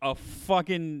like a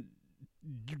fucking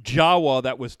Jawa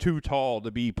that was too tall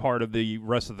to be part of the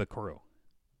rest of the crew.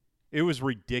 It was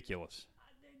ridiculous.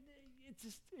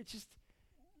 It's just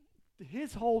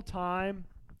his whole time.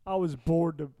 I was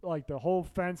bored. The whole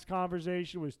fence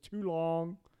conversation was too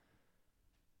long.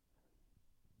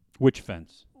 Which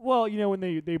fence? Well, when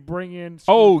they bring in.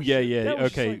 Oh Scrooge, yeah, that yeah.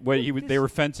 was just Okay, like, well, what they were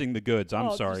fencing the goods. I'm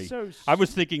just sorry. so I was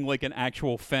thinking like an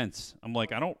actual fence. I'm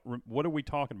like, what are we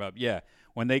talking about? Yeah,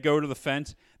 when they go to the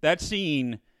fence, that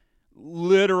scene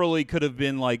literally could have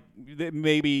been like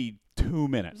maybe 2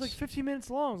 minutes. It was like 15 minutes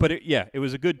long. But it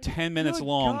was a good 10 minutes Good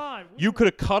long. God. You could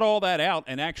have cut all that out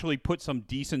and actually put some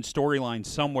decent storyline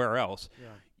somewhere else.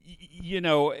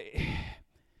 Yeah.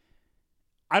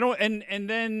 I don't, and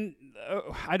then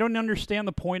I don't understand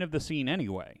the point of the scene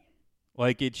anyway.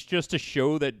 Like, it's just to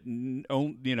show that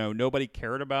nobody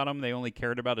cared about him. They only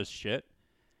cared about his shit.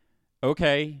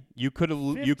 Okay, you could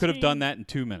have done that in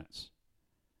 2 minutes.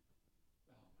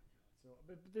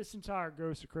 But this entire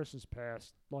Ghost of Christmas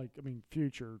Past,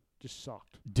 Future, just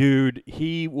sucked. Dude,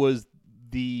 he was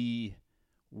the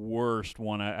worst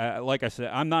one. Like I said,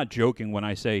 I'm not joking when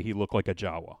I say he looked like a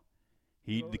Jawa.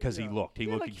 He looked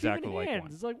exactly like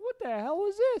one. It's like, what the hell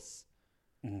is this?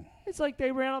 It's like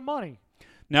they ran out of money.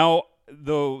 Now,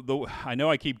 though, I know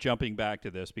I keep jumping back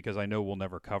to this because I know we'll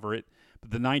never cover it,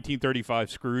 but the 1935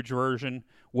 Scrooge version,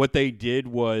 what they did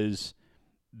was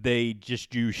they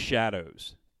just used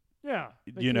shadows. Yeah.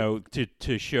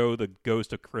 To show the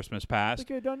Ghost of Christmas Past.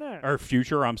 They could have done that. Or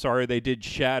Future, I'm sorry. They did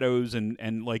shadows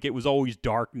and like it was always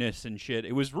darkness and shit.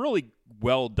 It was really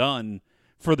well done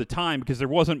for the time because there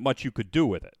wasn't much you could do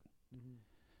with it. Mm-hmm.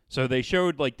 So they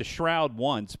showed like the shroud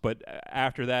once, but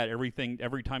after that,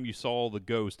 every time you saw the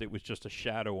ghost, it was just a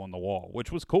shadow on the wall,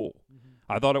 which was cool.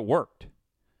 Mm-hmm. I thought it worked.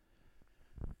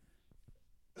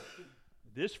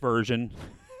 This version,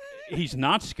 he's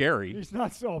not scary. He's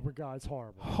not so, but God, it's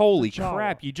horrible. Holy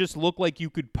crap! You just look like you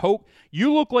could poke.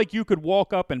 You look like you could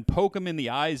walk up and poke him in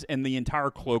the eyes, and the entire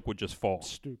cloak would just fall.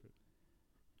 Stupid.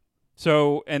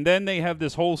 So, and then they have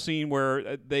this whole scene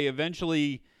where they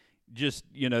eventually just,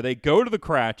 they go to the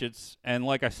Cratchits, and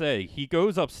like I say, he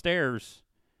goes upstairs,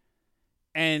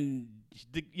 and,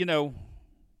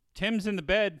 Tim's in the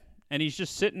bed, and he's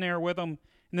just sitting there with them,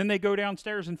 and then they go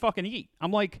downstairs and fucking eat.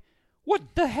 I'm like,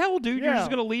 what the hell, dude? Yeah. You're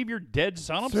just going to leave your dead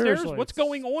son upstairs? Seriously, What's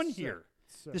going on here?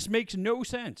 This makes no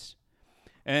sense.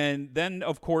 And then,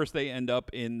 of course, they end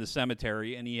up in the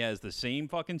cemetery, and he has the same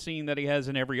fucking scene that he has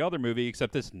in every other movie,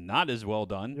 except it's not as well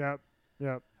done.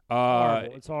 Yep.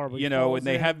 It's horrible. And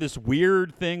they have this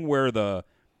weird thing where the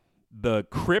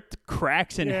crypt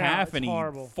cracks in half, and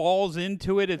horrible. He falls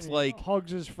into it. It's like he hugs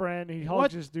his friend. He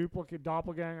hugs his duplicate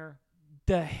doppelganger.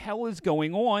 The hell is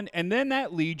going on? And then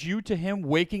that leads you to him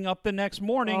waking up the next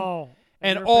morning,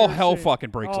 and all hell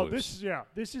fucking breaks loose.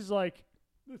 This is like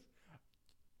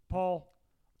Paul.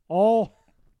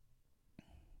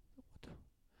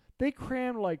 They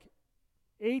crammed like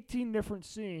 18 different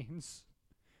scenes.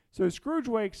 So Scrooge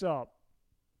wakes up.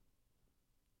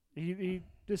 He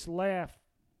this laugh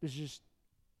is just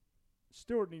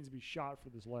Stewart needs to be shot for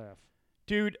this laugh.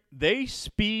 Dude, they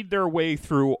speed their way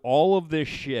through all of this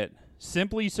shit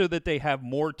simply so that they have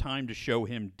more time to show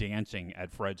him dancing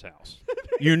at Fred's house.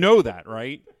 You know that,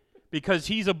 right? Because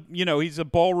he's a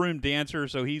ballroom dancer,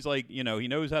 so he's like, he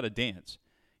knows how to dance.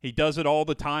 He does it all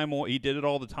the time. He did it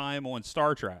all the time on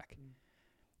Star Trek.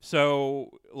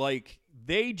 So, like,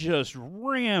 they just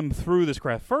ram through this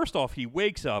crap. First off, he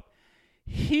wakes up.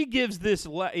 He gives this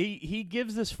he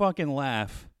gives this fucking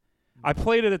laugh. I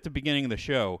played it at the beginning of the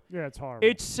show. Yeah, it's horrible.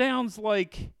 It sounds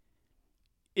like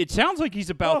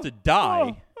he's about to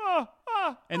die.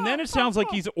 And then it sounds like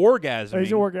he's orgasming.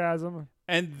 He's orgasm.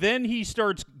 And then he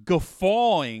starts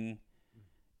guffawing.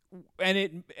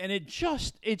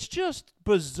 It's just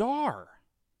bizarre.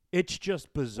 It's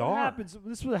just bizarre.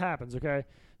 This is what happens, okay?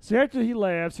 So after he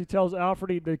laughs, he tells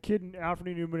the kid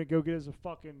Alfred Newman to go get us a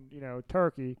fucking,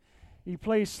 turkey. He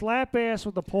plays slap ass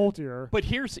with the poultier. But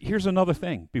here's another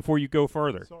thing before you go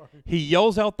further. Sorry. He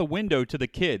yells out the window to the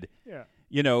kid. Yeah.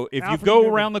 If Alfred you go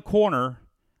Newman. around the corner,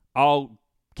 I'll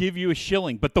give you a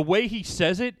shilling. But the way he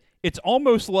says it, it's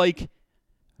almost like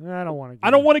I don't want to.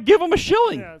 I don't want to give him a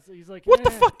shilling. Yeah, so he's like, What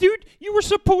the fuck, dude? You were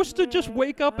supposed to just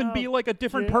wake up and be I'll like a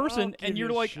different give- person, I'll give and you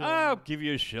you're a like, shilling. I'll give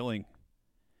you a shilling.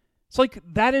 It's like,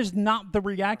 that is not the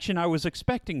reaction I was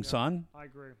expecting, son. I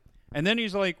agree. And then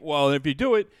he's like, well, if you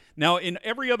do it now, in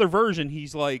every other version,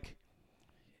 he's like,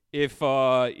 if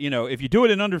you do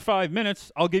it in under 5 minutes,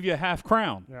 I'll give you a half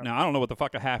crown. Yeah. Now I don't know what the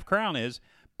fuck a half crown is,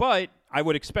 but I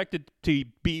would expect it to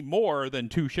be more than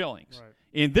 2 shillings. Right.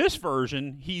 In this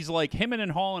version, he's like hemming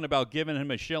and hawing about giving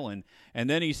him a shilling, and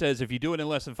then he says, if you do it in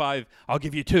less than 5, I'll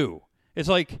give you 2. It's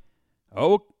like,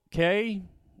 okay.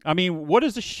 I mean, what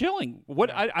is a shilling?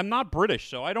 I'm not British,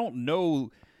 so I don't know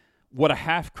what a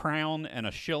half crown and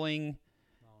a shilling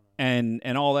and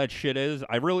all that shit is.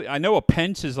 I know a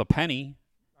pence is a penny.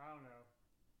 I don't know.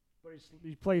 But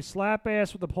he plays slap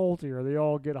ass with the poultier. They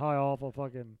all get high off of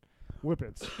fucking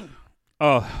whippets.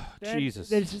 Oh, Then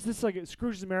Jesus. It's just this like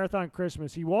Scrooge's Marathon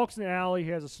Christmas. He walks in the alley. He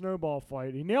has a snowball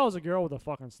fight. He nails a girl with a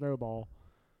fucking snowball.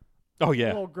 Oh, yeah.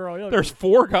 Little girl. There's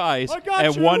 4 guys I got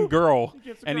and you. 1 girl, He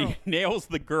gets the and girl. he nails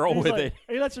the girl He's with like- it.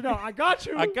 He lets her know, I got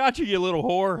you. I got you, you little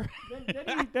whore.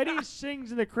 then he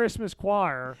sings in the Christmas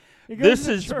choir. He goes This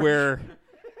into is church. where,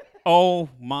 oh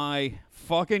my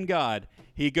fucking God.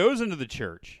 He goes into the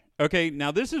church. Okay,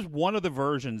 now this is one of the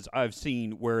versions I've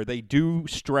seen where they do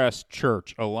stress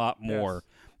church a lot more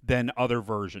than other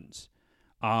versions.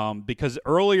 Because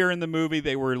earlier in the movie,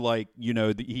 they were like,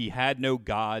 he had no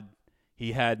God.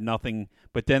 He had nothing.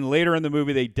 But then later in the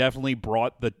movie, they definitely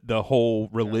brought the whole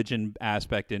religion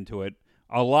aspect into it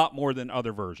a lot more than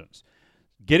other versions.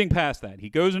 Getting past that, he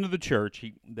goes into the church.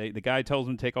 The guy tells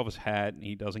him to take off his hat, and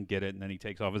he doesn't get it. And then he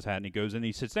takes off his hat, and he goes in and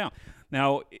he sits down.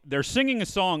 Now, they're singing a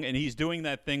song, and he's doing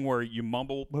that thing where you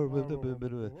mumble.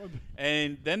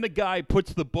 And then the guy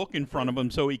puts the book in front of him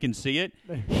so he can see it.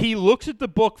 He looks at the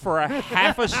book for a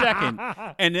half a second,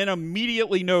 and then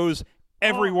immediately knows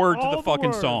every word to all the the fucking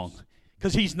words. song.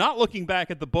 Because he's not looking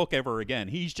back at the book ever again.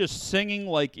 He's just singing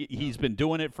like he's been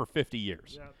doing it for 50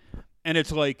 years. Yep. And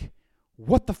it's like,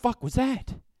 what the fuck was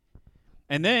that?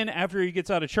 And then after he gets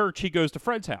out of church, he goes to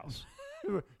Fred's house.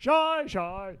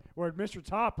 Shy. Where Mr.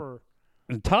 Topper.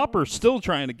 And Topper's still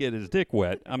trying to get his dick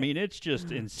wet. I mean, it's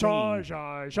just insane.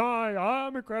 Shy.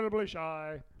 I'm incredibly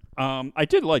shy. I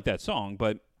did like that song,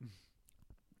 but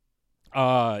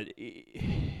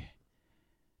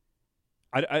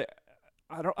I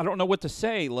don't know what to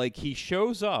say. Like, he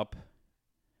shows up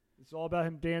It's all about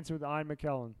him dancing with Ian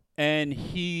McKellen. and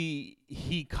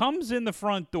he comes in the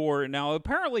front door. Now,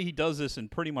 apparently he does this in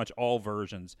pretty much all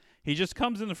versions. He just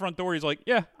comes in the front door. He's like,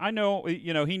 yeah, I know.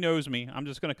 He knows me. I'm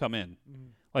just going to come in. Mm-hmm.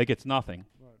 Like it's nothing.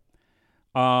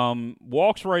 Right.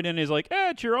 Walks right in. He's like,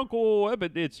 it's your Uncle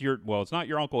it's not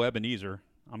your Uncle Ebenezer.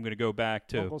 I'm going to go back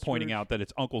to Uncle pointing Scrooge. out that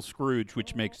it's Uncle Scrooge,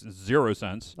 which makes 0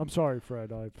 sense. I'm sorry,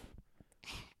 Fred. I've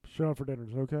shown up for dinner.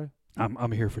 Is it okay?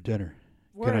 I'm here for dinner.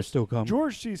 Can I Whereas still come?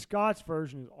 George C. Scott's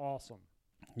version is awesome.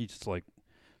 He's just like,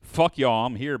 fuck y'all,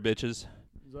 I'm here, bitches.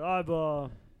 He's like,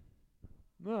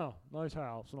 nice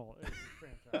house and all. It's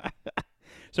fantastic.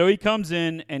 So he comes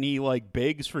in and he like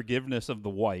begs forgiveness of the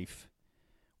wife,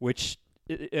 which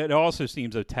it also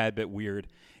seems a tad bit weird.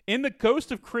 In the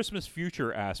Ghost of Christmas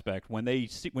Future aspect, when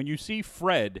you see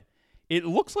Fred, it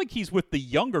looks like he's with the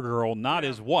younger girl, not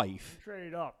his wife.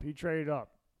 He traded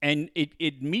up. And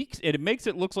it makes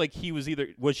it look like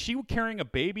was she carrying a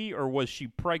baby or was she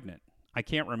pregnant? I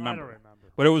can't remember. I don't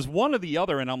remember. But it was one or the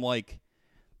other, and I'm like,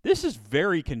 this is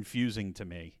very confusing to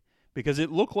me because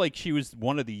it looked like she was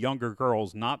one of the younger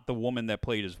girls, not the woman that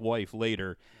played his wife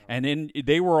later. No. And then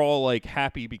they were all like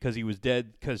happy because he was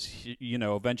dead because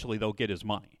eventually they'll get his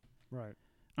money. Right.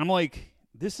 I'm like,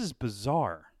 this is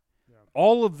bizarre. Yeah.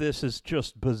 All of this is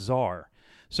just bizarre.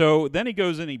 So then he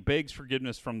goes and he begs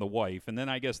forgiveness from the wife, and then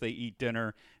I guess they eat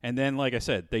dinner, and then, like I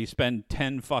said, they spend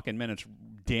 10 fucking minutes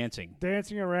dancing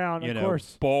around, of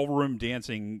course. Ballroom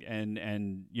dancing,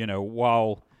 and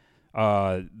while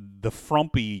the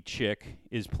frumpy chick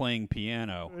is playing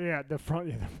piano. Yeah, the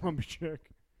frumpy chick.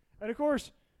 And, of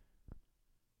course,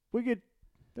 we get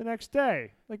the next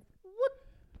day. Like, what?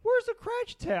 Where's the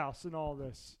Cratchit house in all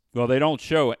this? Well, they don't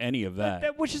show any of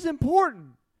that. Which is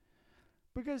important.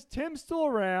 Because Tim's still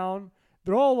around.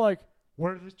 They're all like,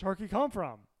 where did this turkey come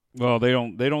from? Well, they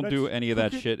don't do Let's any of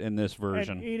that cook it shit in this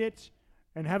version. And eat it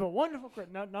and have a wonderful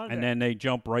Christmas. And then they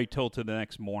jump right till to the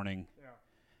next morning.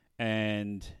 Yeah.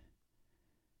 And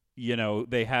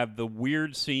they have the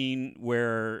weird scene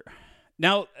where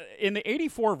now in the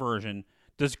 84 version,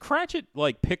 does Cratchit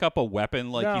like pick up a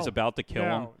weapon like he's about to kill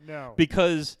him? No.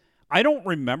 Because I don't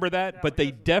remember that, No, but it they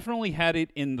doesn't. definitely had it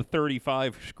in the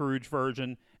 35 Scrooge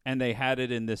version, and they had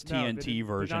it in this No, they TNT did not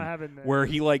version have it in the- where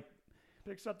he like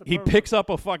Picks up the he poker. picks up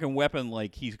a fucking weapon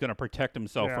like he's going to protect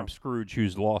himself Yeah. from Scrooge,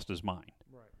 who's lost his mind.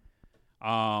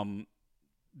 Right.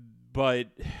 But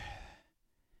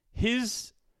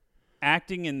his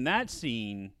acting in that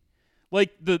scene,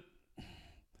 like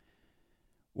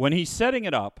when he's setting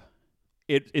it up,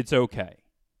 it's okay.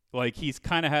 Like he's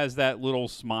kind of has that little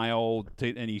smile,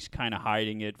 and he's kind of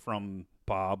hiding it from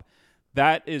Bob.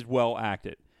 That is well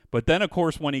acted. But then, of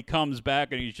course, when he comes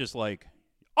back and he's just like,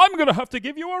 "I'm gonna have to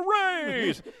give you a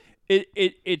raise,"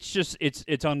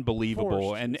 it's unbelievable,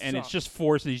 Forced. and It it's sucks. just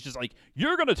forced. And he's just like,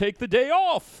 "You're gonna take the day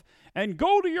off and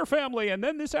go to your family, and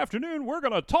then this afternoon we're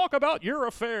gonna talk about your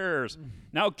affairs.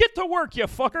 Now get to work, you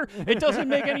fucker." It doesn't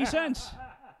make any sense.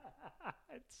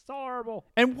 It's horrible.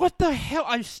 And what the hell?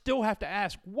 I still have to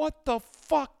ask, what the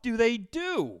fuck do they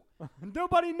do?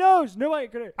 Nobody knows. Nobody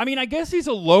could. I mean, I guess he's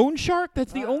a loan shark.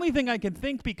 That's the only thing I can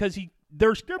think, because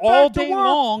there's Get all back to day work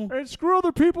long, and screw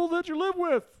other people that you live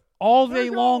with. all There day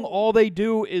you long, go. all they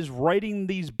do is writing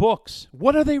these books.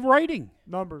 What are they writing?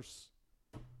 Numbers.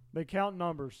 They count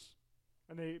numbers,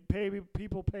 and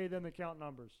people pay them to count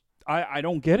numbers. I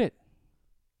don't get it.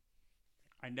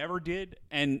 I never did,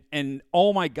 and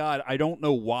oh my God, I don't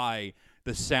know why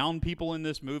the sound people in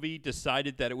this movie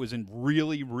decided that it was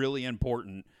really, really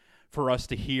important for us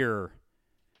to hear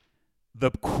the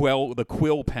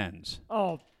quill pens.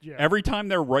 Oh yeah. Every time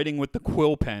they're writing with the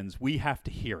quill pens, we have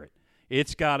to hear it.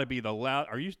 It's got to be the loud.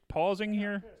 Are you pausing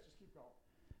here?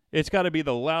 It's got to be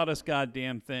the loudest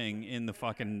goddamn thing in the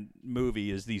fucking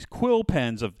movie is these quill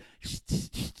pens of.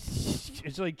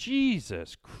 It's like,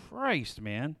 Jesus Christ,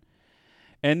 man.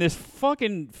 And this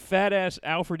fucking fat ass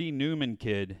Alfred E. Newman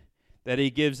kid that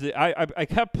he gives I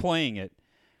kept playing it.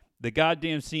 The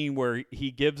goddamn scene where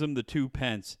he gives him the 2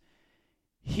 pence.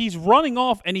 He's running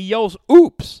off and he yells,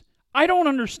 "Oops." I don't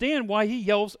understand why he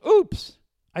yells, "Oops."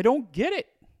 I don't get it.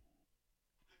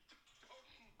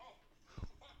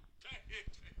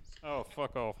 Oh,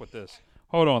 fuck off with this.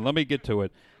 Hold on, let me get to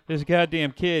it. This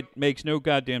goddamn kid makes no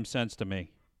goddamn sense to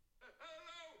me.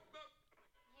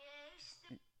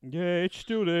 Yeah, it's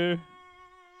still there.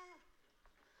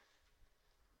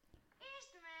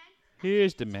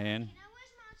 Here's the man. Now,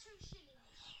 where's my 2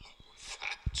 shillings?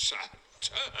 That's a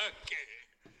turkey.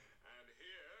 And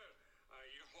here are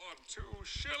your 2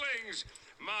 shillings,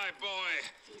 my boy.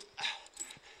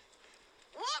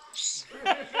 Whoops!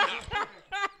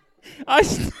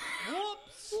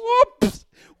 Whoops. Whoops!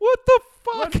 What the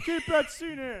fuck? Let's keep that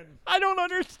scene in. I don't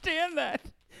understand that.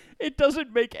 It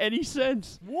doesn't make any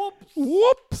sense. Whoops.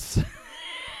 Whoops!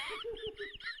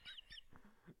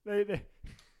 They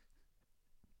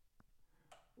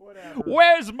whatever.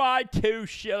 Where's my 2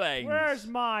 shillings? Where's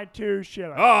my 2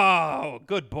 shillings? Oh,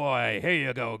 good boy. Here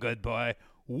you go, good boy.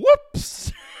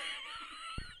 Whoops!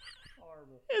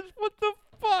 Horrible. It's what the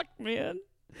fuck, man?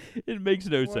 It makes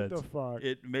no What sense. the fuck?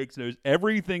 It makes no.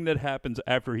 Everything that happens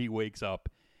after he wakes up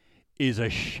is a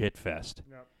shit fest.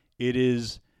 Yep. It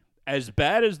is as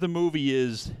bad as the movie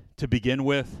is to begin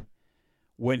with.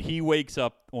 When he wakes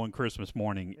up on Christmas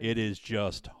morning, it is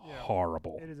just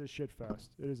horrible. It is a shit fest.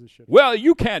 It is a shit. Well,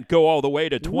 you can't go all the way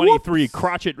to 23 Whoops.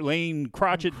 Crotchet Lane,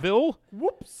 Crotchetville.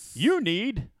 Whoops. You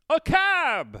need a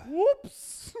cab.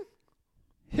 Whoops.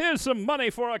 Here's some money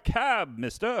for a cab,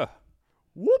 mister.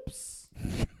 Whoops.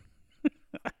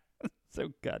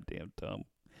 So goddamn dumb.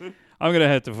 I'm going to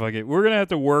have to we're going to have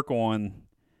to work on,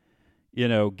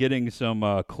 getting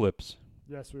some clips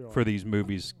Yes, we are. for these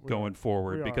movies We going are.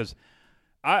 forward, We are. because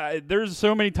there's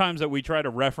so many times that we try to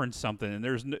reference something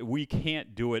and we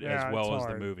can't do it Yeah, as well it's as the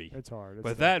hard. movie. It's hard. It's But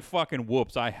tough. that fucking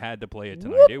whoops, I had to play it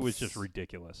tonight. It was just Whoops.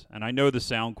 ridiculous. And I know the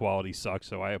sound quality sucks,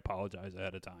 so I apologize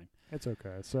ahead of time. It's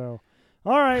okay. So,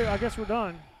 all right. I guess we're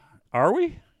done. Are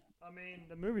we? I mean,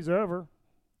 the movie's over.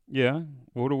 Yeah.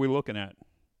 What are we looking at?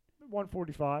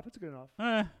 145. It's good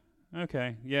enough.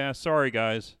 Okay. Yeah, sorry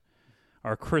guys.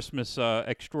 Our Christmas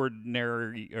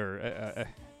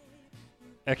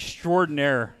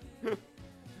extraordinaire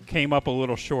came up a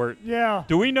little short. Yeah.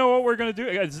 Do we know what we're going to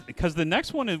do? Because the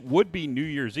next one would be New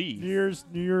Year's Eve. New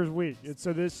Year's week.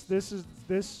 So this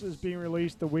is being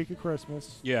released the week of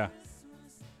Christmas, Yeah.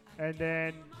 and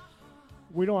then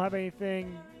we don't have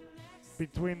anything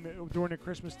during the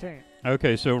Christmas time.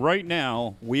 Okay, so right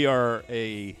now we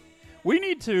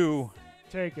need to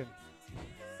Taken.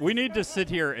 We need to sit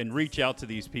here and reach out to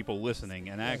these people listening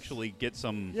and actually get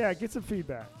some Yeah, get some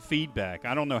feedback. feedback.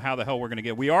 I don't know how the hell we're going to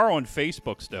get. We are on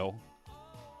Facebook still.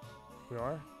 We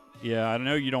are? Yeah, I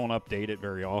know you don't update it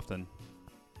very often.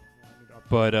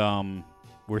 But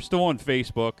we're still on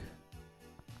Facebook.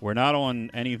 We're not on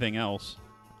anything else.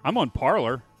 I'm on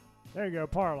Parler There you go,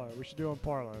 Parler. We should do it on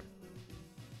Parler.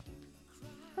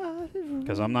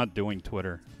 because I'm not doing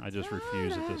Twitter. I just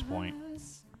refuse at this point.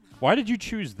 Why did you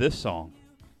choose this song?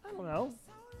 I don't know.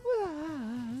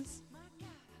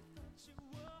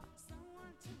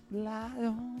 Lie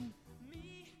on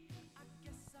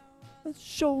a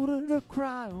shoulder to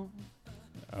cry on.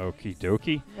 Okie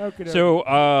dokie. Okay.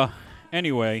 So,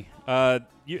 anyway,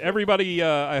 everybody,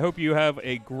 I hope you have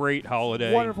a great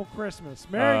holiday. Wonderful Christmas.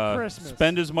 Merry Christmas.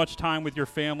 Spend as much time with your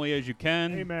family as you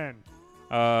can. Amen.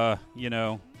 You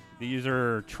know, these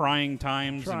are trying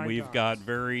times, and Trying we've times. got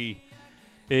very.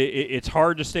 It's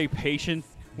hard to stay patient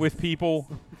with people.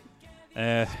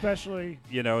 Especially,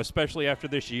 You know, especially after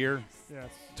this year. yes,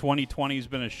 2020 has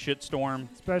been a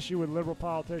shitstorm. especially with liberal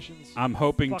politicians. I'm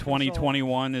hoping Fucking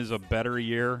 2021 is a better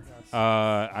year. Yes.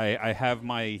 I have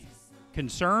my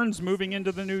concerns moving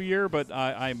into the new year, but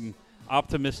I'm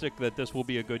optimistic that this will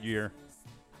be a good year.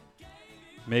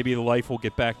 Maybe life will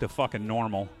get back to fucking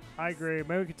normal. I agree.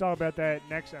 Maybe we can talk about that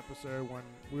next episode when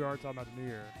we are talking about the New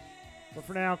Year. But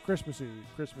for now, Christmas Eve,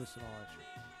 Christmas and all that shit.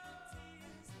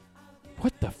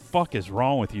 What the fuck is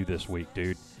wrong with you this week,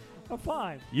 dude? I'm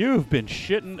fine. You've been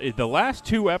shitting. The last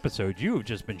 2 episodes, you have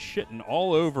just been shitting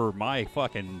all over my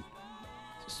fucking.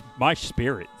 My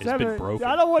spirit has Seven- been broken.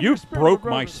 I don't want your You spirit broke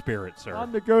broken. my spirit, sir.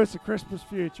 I'm the ghost of Christmas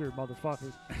future,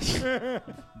 motherfuckers.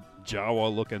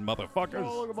 Jawa looking motherfuckers.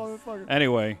 Oh, look at motherfucker.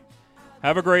 Anyway,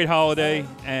 have a great holiday.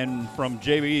 And from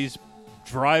JB's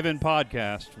Drive-In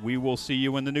Podcast, we will see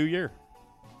you in the new year.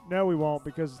 No, we won't,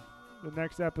 because the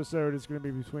next episode is going to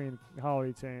be between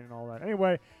Holiday Taint and all that.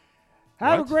 Anyway,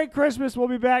 have a What? great Christmas. We'll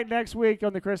be back next week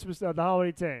on the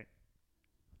Holiday Taint.